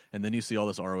AEW and then you see all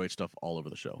this ROH stuff all over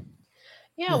the show?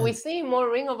 Yeah, we see more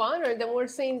Ring of Honor than we're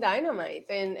seeing Dynamite.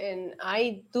 And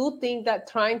I do think that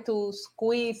trying to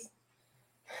squeeze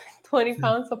 20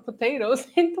 pounds of potatoes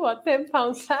into a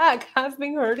 10-pound sack has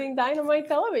been hurting Dynamite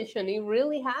television. It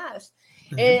really has.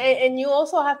 And you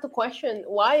also have to question,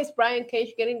 why is Brian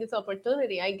Cage getting this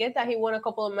opportunity? I get that he won a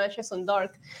couple of matches on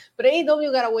Dark, but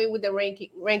AEW got away with the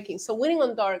ranking. So winning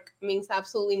on Dark means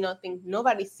absolutely nothing.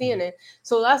 Nobody's seeing it.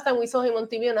 So last time we saw him on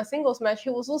TV on a singles match, he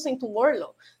was losing to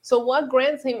Wardlow. So what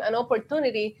grants him an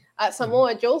opportunity at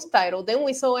Samoa Joe's title? Then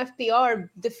we saw FTR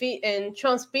defeat and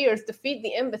Sean Spears defeat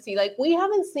the Embassy. Like, we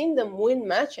haven't seen them win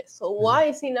matches. So why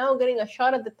is he now getting a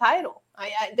shot at the title?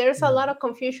 There's a lot of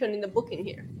confusion in the booking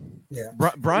here. Yeah,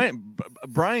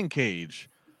 Brian Cage,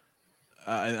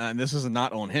 and this is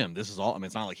not on him. This is all. I mean,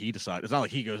 it's not like he decides. It's not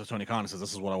like he goes to Tony Khan and says,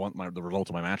 "This is what I want the result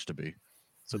of my match to be."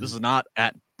 So this is not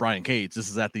at Brian Cage. This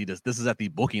is at the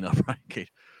booking of Brian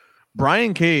Cage.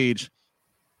 Brian Cage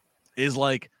is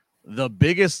like the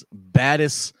biggest,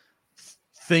 baddest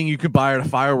thing you could buy at a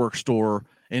fireworks store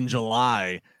in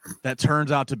July. That turns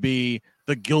out to be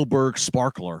the Gilbert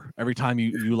sparkler every time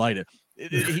you light it.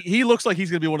 He looks like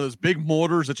he's going to be one of those big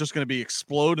mortars that's just going to be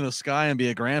explode in the sky and be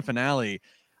a grand finale.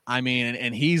 I mean,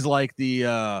 and he's like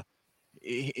the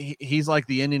he's like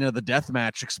the ending of the death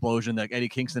match explosion that Eddie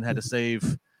Kingston had to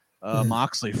save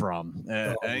Moxley from.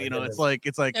 It's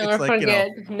like never forget.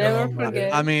 Never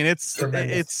forget. I mean, it's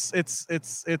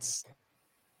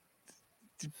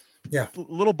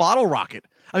little bottle rocket.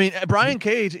 I mean, Brian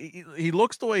Cage, he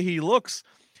looks the way he looks.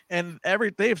 And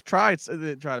they've tried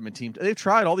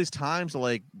all these times to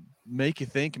like make you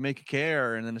think, make you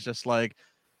care, and then it's just like.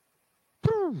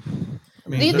 Do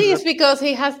you think it's because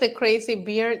he has the crazy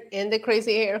beard and the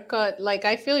crazy haircut? Like,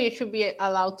 I feel you should be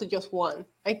allowed to just one.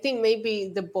 I think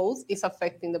maybe the both is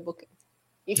affecting the booking.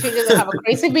 You should either have a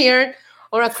crazy beard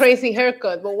or a crazy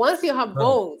haircut. But once you have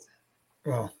both,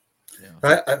 well.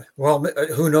 Yeah.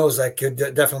 Who knows? That could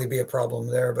definitely be a problem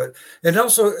there. But and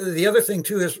also the other thing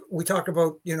too is we talk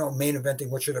about main eventing.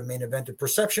 What should have main evented?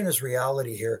 Perception is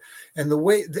reality here, and the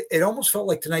way it almost felt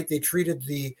like tonight they treated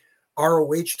the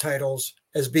ROH titles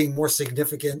as being more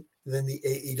significant than the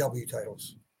AEW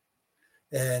titles,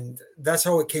 and that's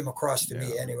how it came across to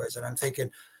me, anyways. And I'm thinking,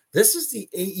 this is the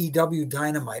AEW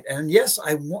Dynamite, and yes,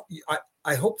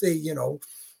 I hope they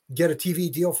get a TV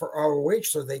deal for ROH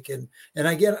so they can, and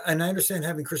I understand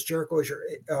having Chris Jericho as your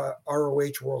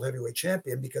ROH World Heavyweight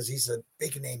Champion because he's a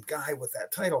big name guy with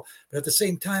that title. But at the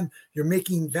same time, you're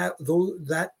making that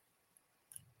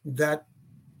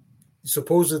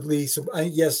supposedly,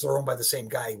 yes, they're owned by the same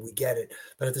guy. We get it.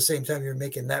 But at the same time, you're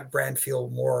making that brand feel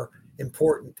more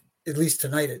important, at least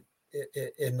tonight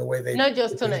in the way they not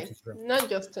just tonight.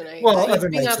 Well,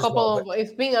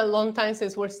 it's been a long time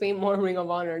since we're seeing more Ring of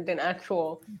Honor than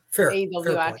actual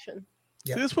AEW action.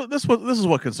 Yeah. See, this is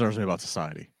what concerns me about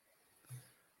society.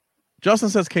 Justin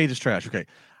says Cage is trash. Okay,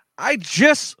 I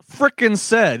just freaking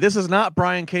said this is not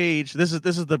Brian Cage. This is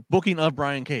the booking of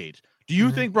Brian Cage. Do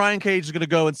you think Brian Cage is going to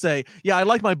go and say, yeah, I'd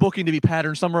like my booking to be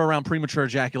patterned somewhere around premature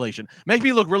ejaculation. Make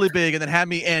me look really big and then have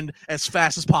me end as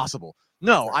fast as possible.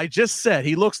 No, I just said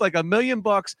he looks like $1 million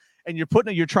and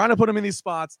you're trying to put him in these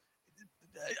spots.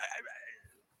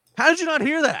 How did you not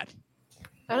hear that?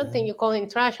 I don't think you call him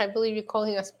trash. I believe you call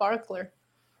him a sparkler.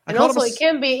 And also, it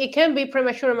can be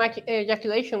premature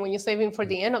ejaculation when you save him for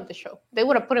the end of the show. They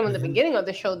would have put him in the beginning of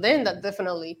the show. Then that's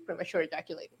definitely premature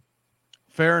ejaculating.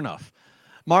 Fair enough.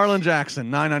 Marlon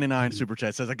Jackson, $9.99 super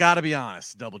chat says, I got to be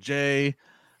honest. Double J,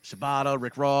 Shibata,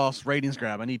 Rick Ross, ratings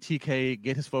grab. I need TK,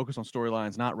 get his focus on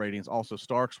storylines, not ratings. Also,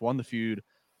 Starks won the feud,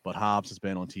 but Hobbs has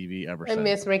been on TV ever since. I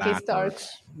miss Ricky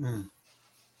Starks.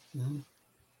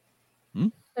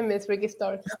 I miss Ricky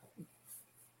Starks.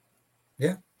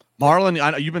 Yeah. Marlon,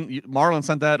 Marlon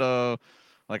sent that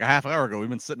like a half hour ago. We've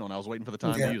been sitting on it. I was waiting for the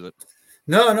time to use it.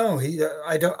 No,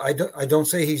 I don't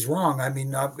say he's wrong. I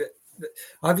mean,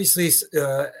 obviously,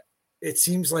 it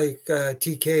seems like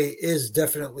TK is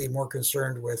definitely more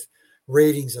concerned with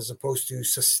ratings as opposed to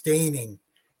sustaining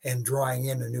and drawing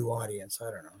in a new audience.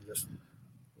 I don't know.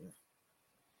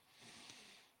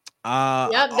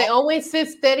 They always sit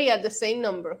steady at the same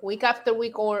number week after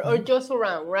week or just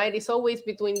around, right? It's always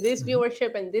between this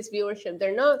viewership and this viewership.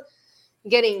 They're not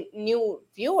getting new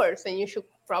viewers, and you should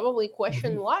probably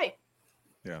question why.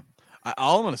 Yeah.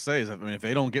 All I'm going to say is, if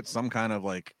they don't get some kind of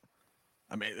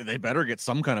they better get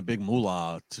some kind of big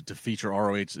moolah to feature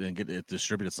ROH and get it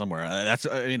distributed somewhere.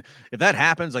 If that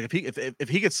happens, like if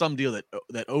he gets some deal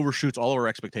that overshoots all of our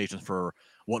expectations for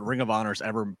what Ring of Honor's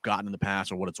ever gotten in the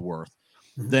past or what it's worth,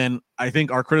 then I think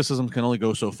our criticism can only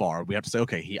go so far. We have to say,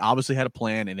 okay, he obviously had a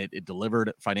plan and it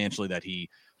delivered financially, that he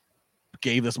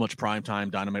gave this much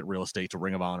primetime Dynamite real estate to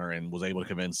Ring of Honor and was able to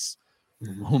convince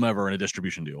whomever in a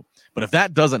distribution deal. But if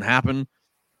that doesn't happen,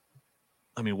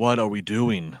 what are we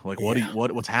doing?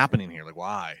 What's happening here?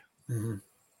 Why?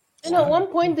 At one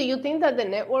point, do you think that the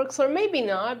networks, or maybe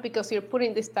not, because you're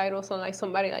putting these titles on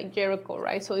somebody like Jericho,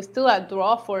 right? So it's still a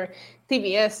draw for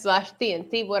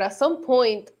TBS/TNT. But at some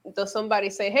point, does somebody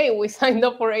say, "Hey, we signed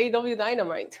up for AEW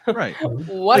Dynamite"? Right.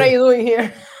 What are you doing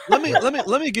here? let me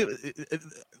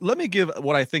give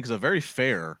what I think is a very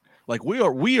fair.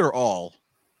 We are all.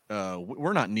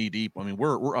 We're not knee deep.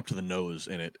 We're up to the nose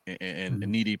in it, and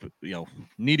knee deep.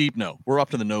 Knee deep. No, we're up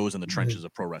to the nose in the trenches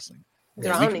of pro wrestling.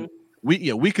 Drowning.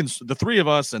 We can, the three of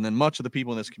us, and then much of the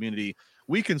people in this community,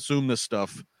 we consume this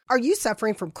stuff. Are you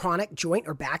suffering from chronic joint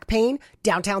or back pain?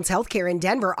 Downtown's Healthcare in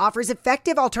Denver offers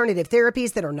effective alternative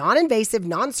therapies that are non-invasive,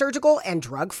 non-surgical, and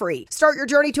drug-free. Start your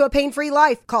journey to a pain-free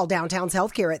life. Call Downtown's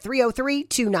Healthcare at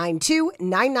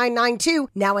 303-292-9992,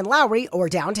 now in Lowry or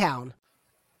downtown.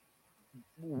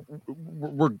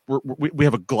 We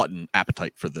have a glutton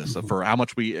appetite for this, for how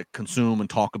much we consume and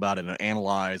talk about it and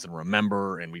analyze and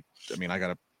remember. And we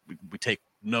take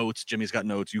notes. Jimmy's got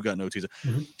notes. You got notes.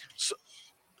 So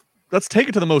let's take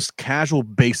it to the most casual,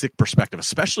 basic perspective,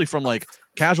 especially from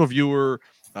casual viewer,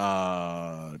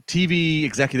 TV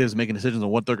executives making decisions on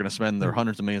what they're going to spend their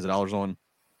hundreds of millions of dollars on.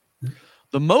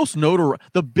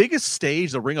 The biggest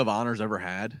stage the Ring of Honor's ever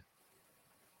had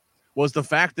was the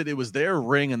fact that it was their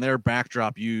ring and their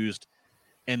backdrop used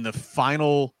in the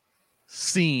final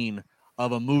scene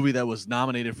of a movie that was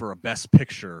nominated for a Best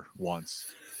Picture once.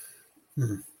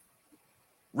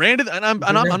 Randy, and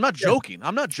I'm not joking.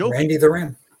 I'm not joking. Randy the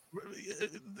Ram,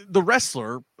 the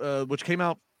wrestler, which came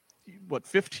out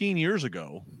 15 years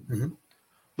ago.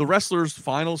 The wrestlers'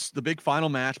 finals, the big final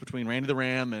match between Randy the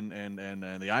Ram and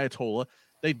the Ayatollah.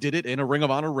 They did it in a Ring of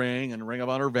Honor ring and a Ring of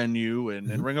Honor venue,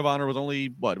 and Ring of Honor was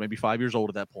only maybe 5 years old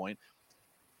at that point.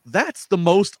 That's the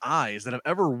most eyes that have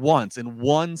ever once in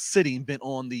one sitting been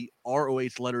on the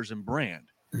ROH letters and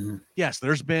brand. Yes,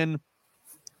 there's been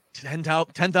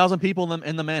 10,000 people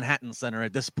in the Manhattan Center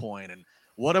at this point, and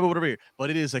whatever. But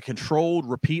it is a controlled,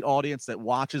 repeat audience that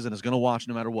watches and is going to watch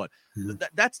no matter what.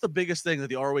 That's the biggest thing that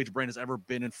the ROH brand has ever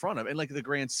been in front of, in the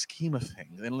grand scheme of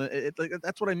things. And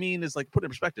that's what I mean is put it in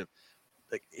perspective.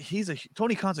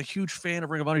 Tony Khan's a huge fan of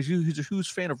Ring of Honor. He's a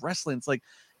huge fan of wrestling. It's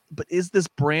but is this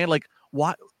brand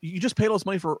why you just paid all this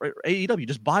money for AEW?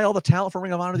 Just buy all the talent for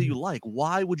Ring of Honor that you like.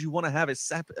 Why would you want to have a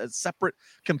separate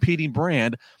competing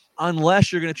brand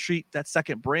unless you're going to treat that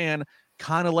second brand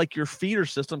kind of like your feeder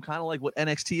system, kind of like what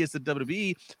NXT is to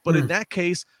WWE? But in that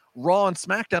case, Raw and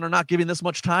SmackDown are not giving this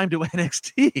much time to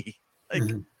NXT.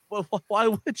 why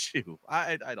would you?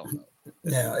 I don't know.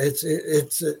 Yeah,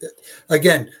 it's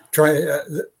again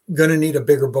going to need a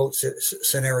bigger boat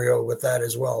scenario with that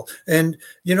as well. And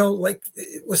like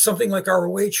with something like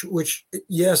ROH, which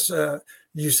yes,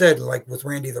 you said like with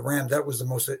Randy the Ram, that was the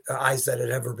most eyes that had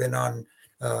ever been on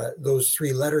those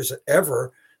three letters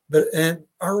ever. And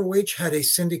ROH had a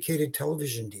syndicated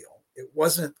television deal. It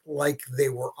wasn't like they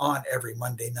were on every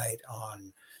Monday night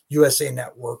on USA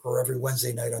Network or every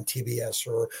Wednesday night on TBS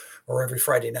or every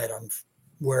Friday night on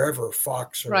wherever,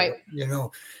 Fox, or, right.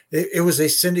 It was a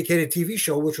syndicated TV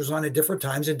show, which was on at different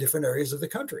times in different areas of the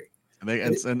country.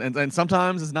 And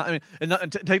sometimes it's not, I mean,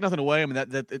 and take nothing away. I mean,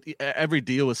 that every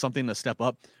deal is something to step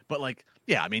up, but like,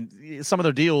 yeah, I mean, some of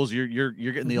their deals, you're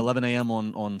getting the 11 a.m.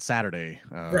 on Saturday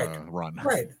run.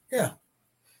 Right. Yeah.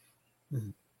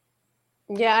 Mm-hmm.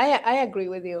 Yeah, I agree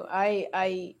with you.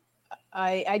 I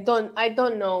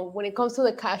don't know when it comes to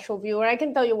the casual viewer. I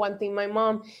can tell you one thing. My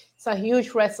mom is a huge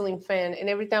wrestling fan, and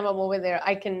every time I'm over there,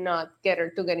 I cannot get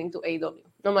her to get into AEW,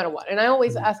 no matter what. And I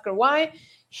always ask her why.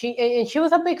 She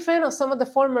was a big fan of some of the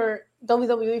former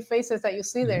WWE faces that you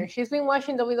see there. She's been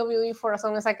watching WWE for as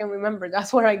long as I can remember.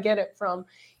 That's where I get it from.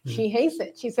 She hates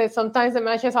it. She says sometimes the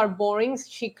matches are boring.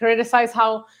 She criticizes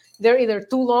how they're either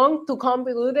too long, too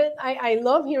convoluted. I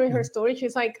love hearing her story.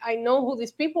 She's like, I know who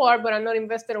these people are, but I'm not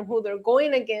invested in who they're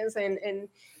going against. And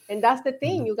that's the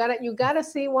thing. You gotta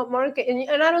see what market.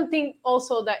 And I don't think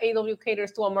also that AEW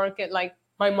caters to a market like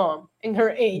my mom and her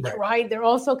age, right? They're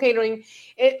also catering.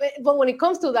 But when it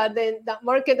comes to that, then that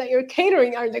market that you're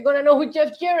catering, are they gonna know who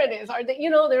Jeff Jarrett is? Are they,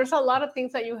 there's a lot of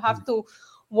things that you have to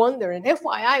wonder. And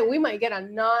FYI, we might get a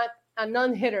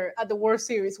non-hitter at the World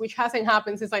Series, which hasn't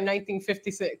happened since like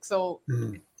 1956. So,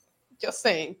 just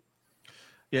saying.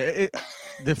 Yeah,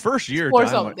 the first year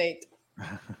Sports Dynamite,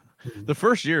 update. The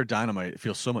first year of Dynamite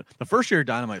feels so much. The first year of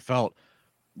Dynamite felt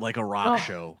like a rock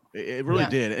show. It really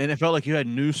did, and it felt like you had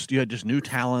just new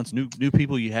talents, new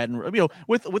people you hadn't.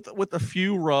 With a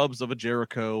few rubs of a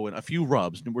Jericho and a few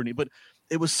rubs, but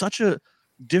it was such a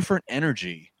different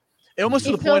energy. It almost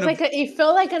to the point it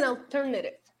felt like an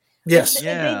alternative. Yes.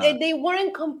 They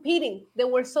weren't competing. They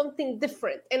were something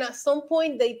different. And at some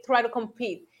point, they try to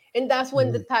compete. And that's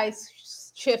when the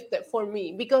ties shifted for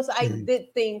me. Because I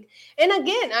did think, and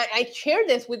again, I shared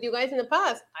this with you guys in the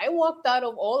past. I walked out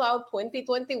of All Out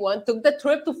 2021, took the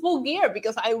trip to Full Gear,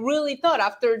 because I really thought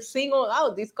after seeing All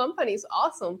Out, this company is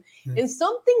awesome. And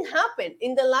something happened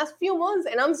in the last few months.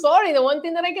 And I'm sorry, the one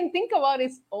thing that I can think about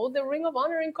is the Ring of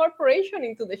Honor incorporation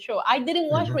into the show. I didn't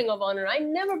watch Ring of Honor. I've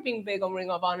never been big on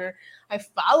Ring of Honor. I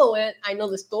follow it. I know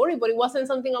the story, but it wasn't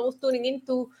something I was tuning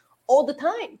into all the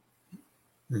time.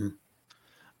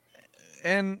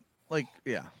 And like,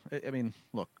 yeah, I mean,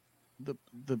 look, the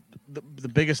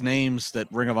biggest names that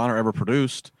Ring of Honor ever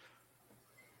produced,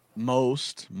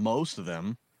 most of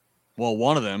them, well,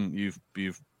 one of them you've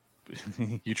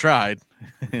you tried.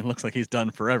 It looks like he's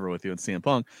done forever with you in CM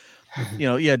Punk.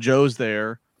 Joe's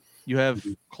there. You have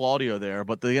Claudio there,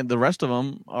 but the rest of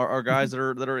them are guys that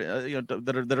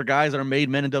are guys that are made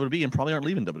men in WWE and probably aren't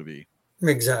leaving WWE.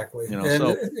 Exactly. I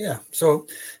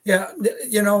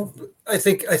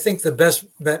think the best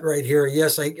bet right here.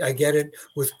 Yes, I get it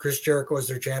with Chris Jericho as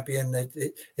their champion.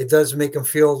 It does make them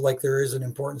feel like there is an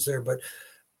importance there, but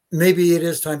maybe it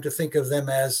is time to think of them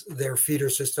as their feeder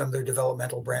system, their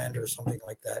developmental brand or something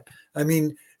like that. I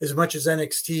mean, as much as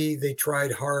NXT, they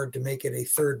tried hard to make it a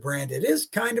third brand. It is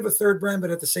kind of a third brand,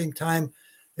 but at the same time,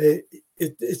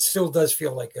 it still does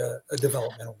feel like a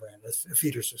developmental brand, a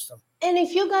feeder system. And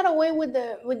if you got away with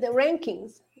the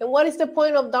rankings, then what is the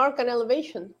point of Dark and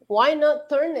Elevation? Why not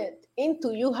turn it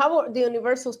into, you have the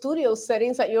Universal Studios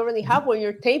settings that you already have where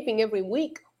you're taping every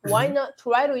week. Why not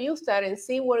try to use that and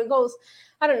see where it goes?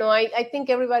 I don't know. I think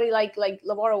everybody, like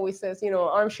LeVar always says,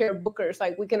 armchair bookers,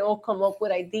 like we can all come up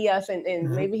with ideas and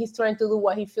maybe he's trying to do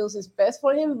what he feels is best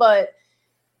for him. But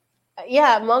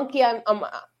yeah, Monkey,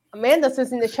 Amanda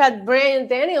says in the chat, Bryan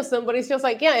Danielson, but it's just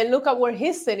like, yeah, and look at where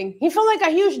he's sitting. He felt like a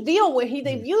huge deal when he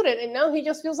debuted it, and now he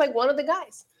just feels like one of the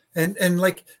guys. And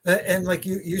like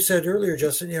you said earlier,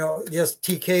 Justin, yes,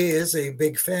 TK is a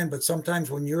big fan, but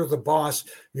sometimes when you're the boss,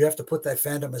 you have to put that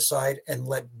fandom aside and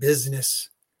let business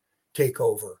take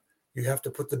over. You have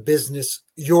to put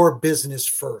your business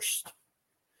first.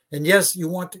 And yes, you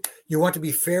want to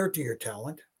be fair to your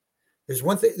talent. There's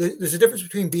one thing. There's a difference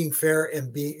between being fair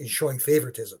and showing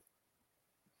favoritism.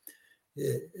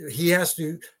 He has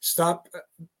to stop.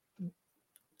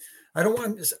 I don't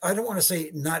want to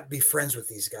say not be friends with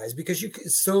these guys, because you can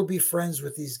still be friends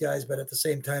with these guys, but at the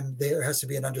same time, there has to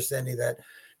be an understanding that,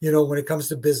 when it comes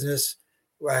to business,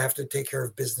 I have to take care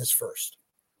of business first.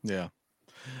 Yeah.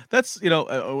 That's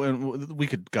and we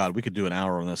could do an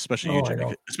hour on this, especially you,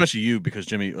 Jimmy, because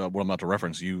Jimmy, what I'm about to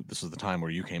reference you. This is the time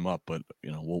where you came up, but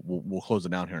we'll close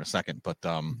it down here in a second. But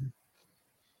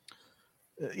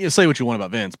say what you want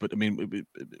about Vince, but I mean,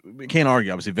 we can't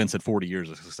argue. Obviously, Vince had 40 years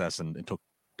of success and took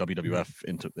WWF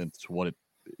into what it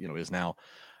is now.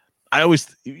 I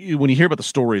always, when you hear about the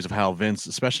stories of how Vince,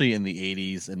 especially in the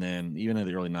 80s and then even in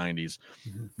the early 90s,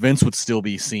 Vince would still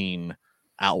be seen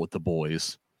out with the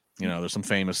boys. There's some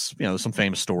famous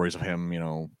stories of him,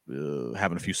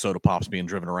 having a few soda pops, being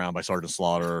driven around by Sergeant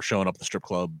Slaughter, or showing up at the strip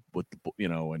club with,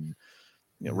 and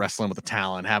wrestling with the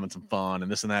talent, having some fun and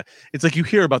this and that. It's like you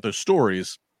hear about those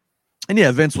stories, and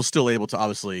yeah, Vince was still able to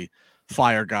obviously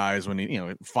fire guys when he,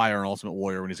 fire an Ultimate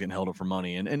Warrior when he's getting held up for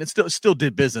money, and it still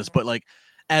did business, but like,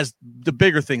 as the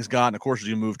bigger things got, and of course, as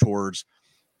you move towards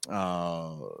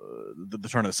the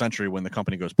turn of the century when the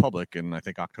company goes public, and I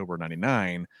think October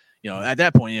 '99, at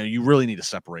that point, you really need to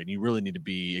separate, and you really need to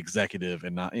be executive,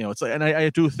 and not, it's like, and I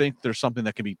do think there's something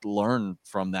that can be learned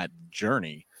from that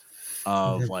journey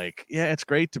of like, yeah, it's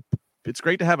great to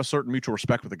have a certain mutual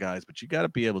respect with the guys, but you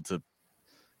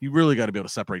really got to be able to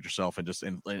separate yourself and just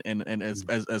and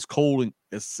as cold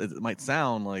as it might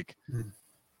sound, like.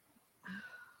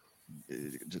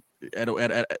 If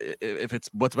it's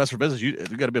what's best for business, you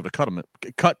got to be able to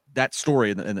cut that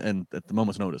story and at the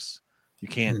moment's notice. You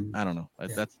can't. I don't know.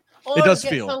 Or it does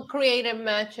get feel some creative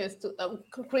matches to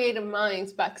creative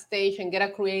minds backstage, and get a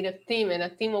creative team and a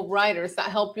team of writers that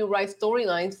help you write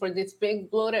storylines for this big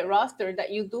bloated roster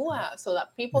that you do have, so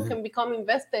that people can become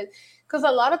invested. Because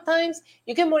a lot of times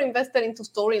you get more invested into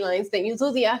storylines than you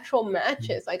do the actual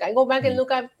matches. Like, I go back and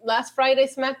look at last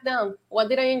Friday's SmackDown. What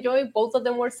did I enjoy? Both of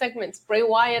them were segments. Bray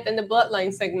Wyatt and the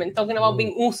Bloodline segment talking about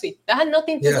being Uzi. That had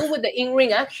nothing to do with the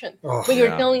in-ring action. But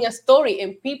you're telling a story,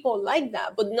 and people like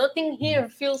that. But nothing here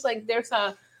feels like there's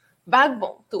a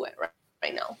backbone to it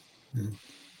right now.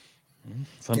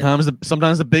 Sometimes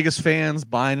the biggest fans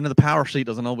buying into the power sheet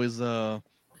doesn't always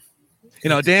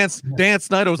Dan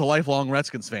Snyder was a lifelong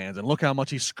Redskins fan, and look how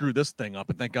much he screwed this thing up,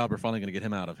 and thank God we're finally going to get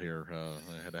him out of here. I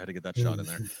had to get that shot in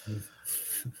there.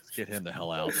 Let's get him the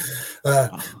hell out.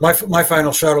 My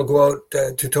final shot will go out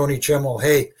to Tony Chimmel.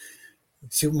 Hey,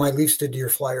 see what my Leafs did to your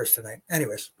Flyers tonight.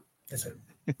 Anyways, that's it.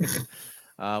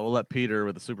 We'll let Peter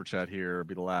with the super chat here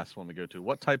be the last one we go to.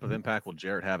 What type of impact will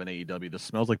Jarrett have in AEW? This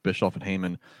smells like Bischoff and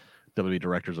Heyman, WWE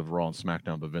directors of Raw and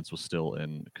SmackDown, but Vince was still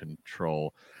in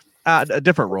control. A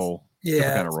different role.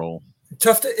 Different kind of role.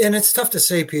 It's tough to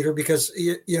say, Peter, because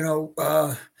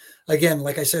again,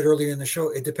 like I said earlier in the show,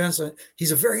 it depends on.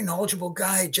 He's a very knowledgeable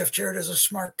guy. Jeff Jarrett is a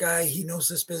smart guy. He knows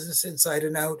this business inside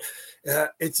and out.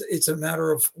 It's a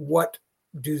matter of what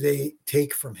do they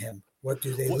take from him? What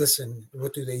do they listen?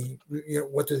 What do they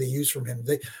use from him?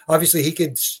 Obviously he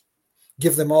could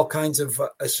give them all kinds of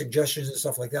suggestions and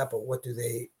stuff like that, but what do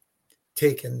they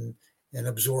take and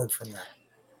absorb from that?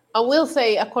 I will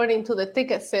say, according to the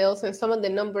ticket sales and some of the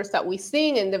numbers that we're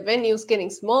seeing and the venues getting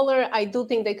smaller, I do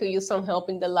think they could use some help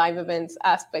in the live events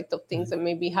aspect of things, and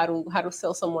maybe how to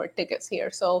sell some more tickets here.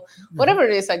 So whatever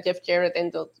it is that Jeff Jarrett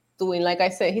ends up doing, like I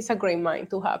said, he's a great mind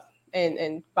to have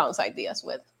and bounce ideas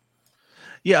with.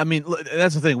 Yeah, I mean,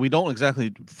 that's the thing. We don't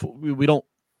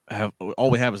have,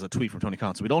 all we have is a tweet from Tony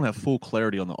Khan, so we don't have full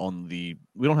clarity on the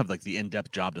we don't have like the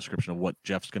in-depth job description of what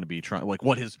Jeff's going to be trying, like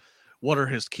what are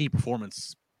his key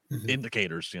performance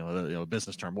indicators,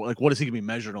 business term, like what is he gonna be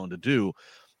measured on to do?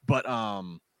 But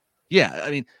yeah,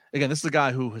 I mean, again, this is a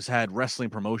guy who has had wrestling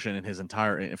promotion in his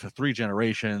entire for 3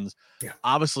 generations.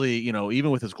 Obviously,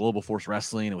 even with his Global Force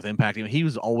Wrestling and with Impact, he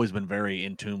was always been very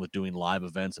in tune with doing live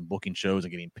events and booking shows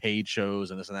and getting paid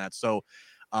shows and this and that. So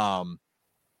I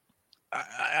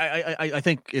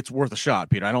think it's worth a shot,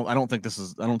 Peter. I don't think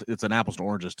it's an apples to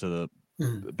oranges to the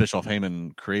Bischoff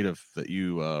Heyman creative that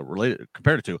you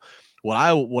compared it to.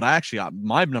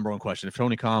 My number one question, if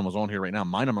Tony Khan was on here right now,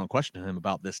 my number one question to him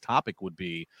about this topic would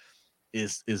be,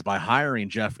 is by hiring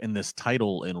Jeff in this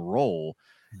title and role,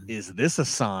 is this a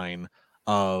sign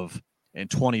of, in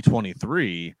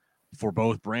 2023, for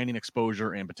both branding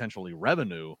exposure and potentially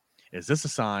revenue, is this a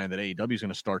sign that AEW is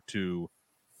going to start to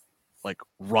like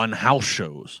run house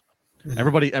shows?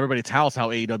 Everybody touts how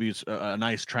AEW's a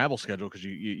nice travel schedule, because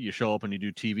you show up and you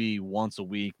do TV once a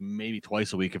week, maybe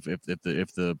twice a week if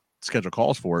the schedule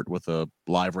calls for it, with a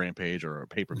live Rampage or a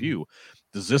pay-per-view.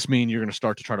 Does this mean you're going to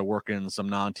start to try to work in some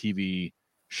non-TV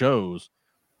shows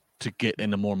to get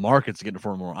into more markets, to get in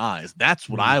front of more eyes? That's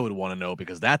what I would want to know,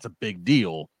 because that's a big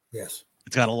deal. Yes.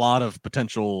 It's got a lot of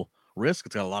potential risk.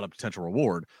 It's got a lot of potential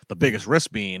reward. The biggest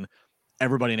risk being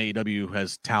everybody in AEW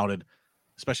has touted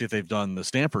especially if they've done the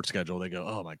Stanford schedule, they go,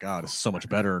 oh my God, it's so much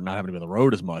better not having to be on the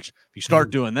road as much. If you start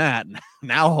doing that,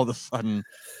 now all of a sudden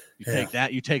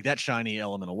you take that shiny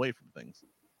element away from things.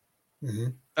 Mm-hmm.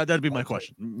 That'd be my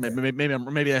question.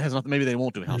 Maybe it has nothing. Maybe they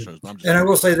won't do house shows. But I'm just I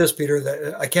will say this, Peter,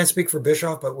 that I can't speak for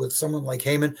Bischoff, but with someone like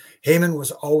Heyman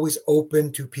was always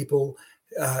open to people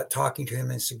talking to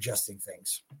him and suggesting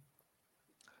things.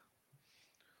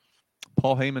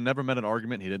 Paul Heyman never met an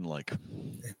argument he didn't like.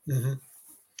 Mm-hmm.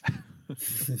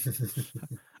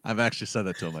 I've actually said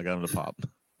that to him. I got him to pop.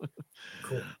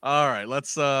 Cool. All right,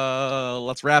 let's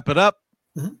wrap it up.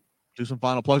 Mm-hmm. Do some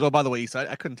final plugs. Oh, by the way,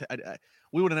 Issa, I couldn't.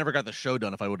 We would have never got the show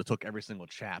done if I would have took every single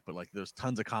chat. But like, there's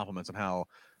tons of compliments on how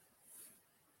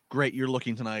great you're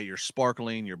looking tonight. You're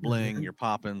sparkling. You're bling. You're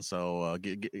popping. So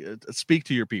speak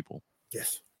to your people.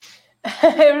 Yes.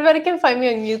 Everybody can find me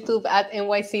on YouTube at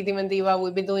NYC Demon Diva.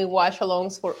 We'll be doing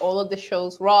watch-alongs for all of the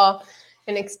shows. Raw,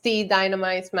 NXT,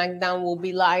 Dynamite, SmackDown will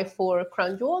be live for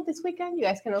Crown Jewel this weekend. You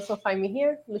guys can also find me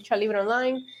here, Lucha Libre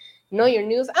Online, Know Your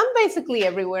News. I'm basically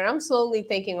everywhere. I'm slowly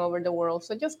taking over the world,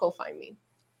 so just go find me.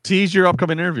 Tease your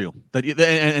upcoming interview that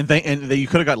you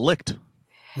could have got licked.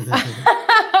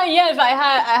 Yes, I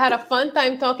had a fun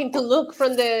time talking to Luke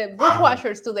from the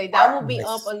Bushwashers today. That will be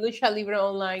up on Lucha Libre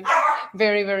Online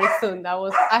very, very soon.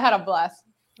 I had a blast.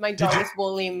 My dog is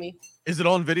bullying me. Is it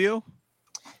on video?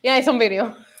 Yeah, it's on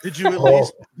video. Did you at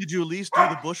least do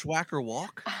the bushwhacker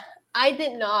walk? I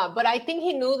did not, but I think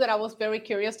he knew that I was very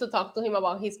curious to talk to him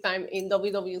about his time in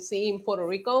WWC in Puerto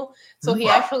Rico. So he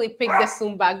actually picked the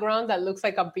Zoom background that looks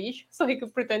like a beach so he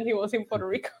could pretend he was in Puerto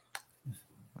Rico.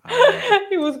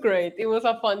 It was great. It was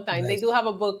a fun time. Nice. They do have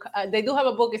a book.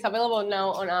 It's available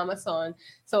now on Amazon.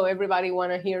 So everybody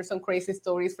want to hear some crazy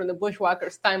stories from the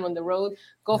Bushwhackers' time on the road,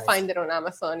 go find it on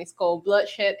Amazon. It's called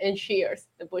Bloodshed and Shears,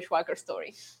 the Bushwhacker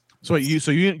story. So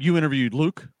you interviewed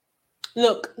Luke?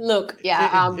 Look.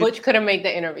 Yeah, Butch couldn't make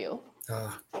the interview.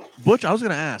 Butch, I was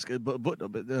going to ask, but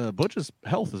Butch's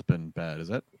health has been bad. Is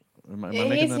that?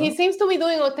 He seems to be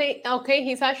doing okay.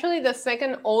 He's actually the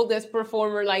second oldest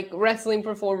performer, like wrestling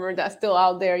performer, that's still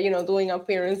out there, doing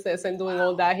appearances and doing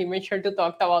all that. He made sure to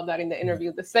talk about that in the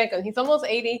interview. The second, he's almost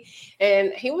 80,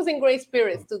 and he was in great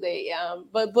spirits today.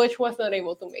 But Butch was not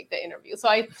able to make the interview. So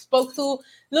I spoke to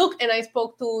Luke and I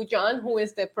spoke to John, who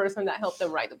is the person that helped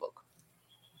them write the book.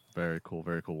 Very cool.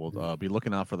 Very cool. We'll be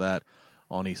looking out for that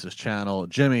on Issa's channel.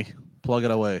 Jimmy, plug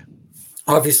it away.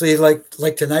 Obviously,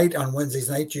 like tonight on Wednesdays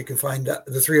nights, you can find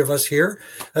the three of us here.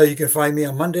 You can find me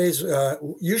on Mondays,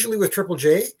 usually with Triple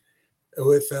J,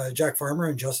 with Jack Farmer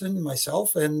and Justin and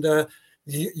myself. And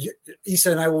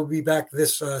Issa and I will be back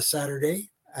this Saturday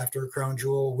after Crown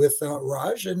Jewel with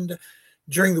Raj. And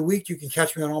during the week, you can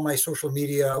catch me on all my social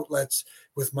media outlets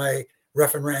with my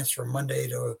ref and rants from Monday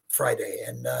to Friday.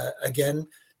 And again,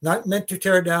 not meant to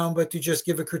tear down, but to just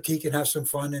give a critique and have some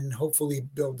fun and hopefully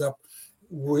build up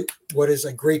what is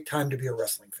a great time to be a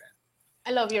wrestling fan.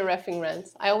 I love your reffing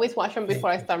rants. I always watch them before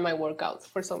I start my workouts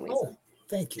for some reason. Oh,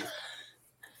 thank you.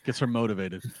 Gets her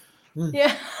motivated.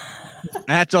 Yeah.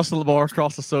 At Justin LaBar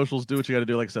across the socials. Do what you got to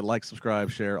do. Like I said, like,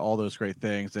 subscribe, share, all those great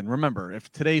things. And remember,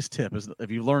 if today's tip is, if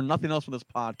you learn nothing else from this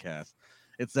podcast,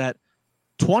 it's that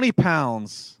 20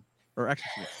 pounds, or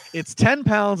actually, it's 10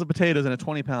 pounds of potatoes in a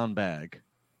 20-pound bag,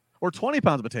 or 20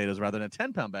 pounds of potatoes rather than a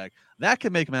 10-pound bag. That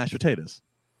can make mashed potatoes.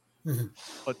 Mm-hmm.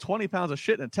 But 20 pounds of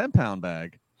shit in a 10-pound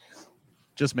bag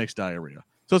just makes diarrhea.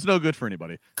 So it's no good for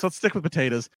anybody. So let's stick with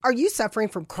potatoes. Are you suffering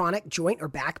from chronic joint or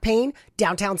back pain?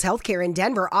 Downtown's Healthcare in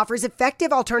Denver offers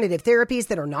effective alternative therapies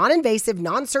that are non-invasive,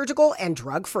 non-surgical, and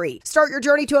drug-free. Start your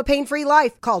journey to a pain-free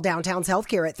life. Call Downtown's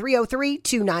Healthcare at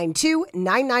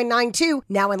 303-292-9992,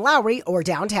 now in Lowry or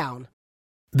downtown.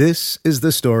 This is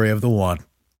the story of the one.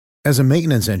 As a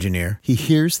maintenance engineer, he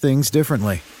hears things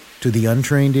differently. To the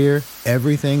untrained ear,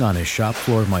 everything on his shop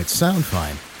floor might sound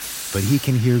fine, but he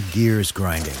can hear gears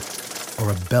grinding or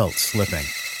a belt slipping.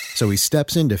 So he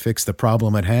steps in to fix the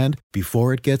problem at hand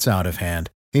before it gets out of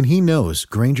hand. And he knows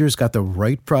Grainger's got the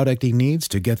right product he needs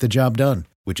to get the job done,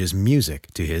 which is music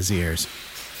to his ears.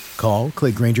 Call,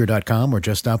 click Grainger.com, or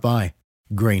just stop by.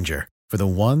 Grainger, for the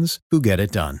ones who get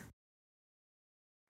it done.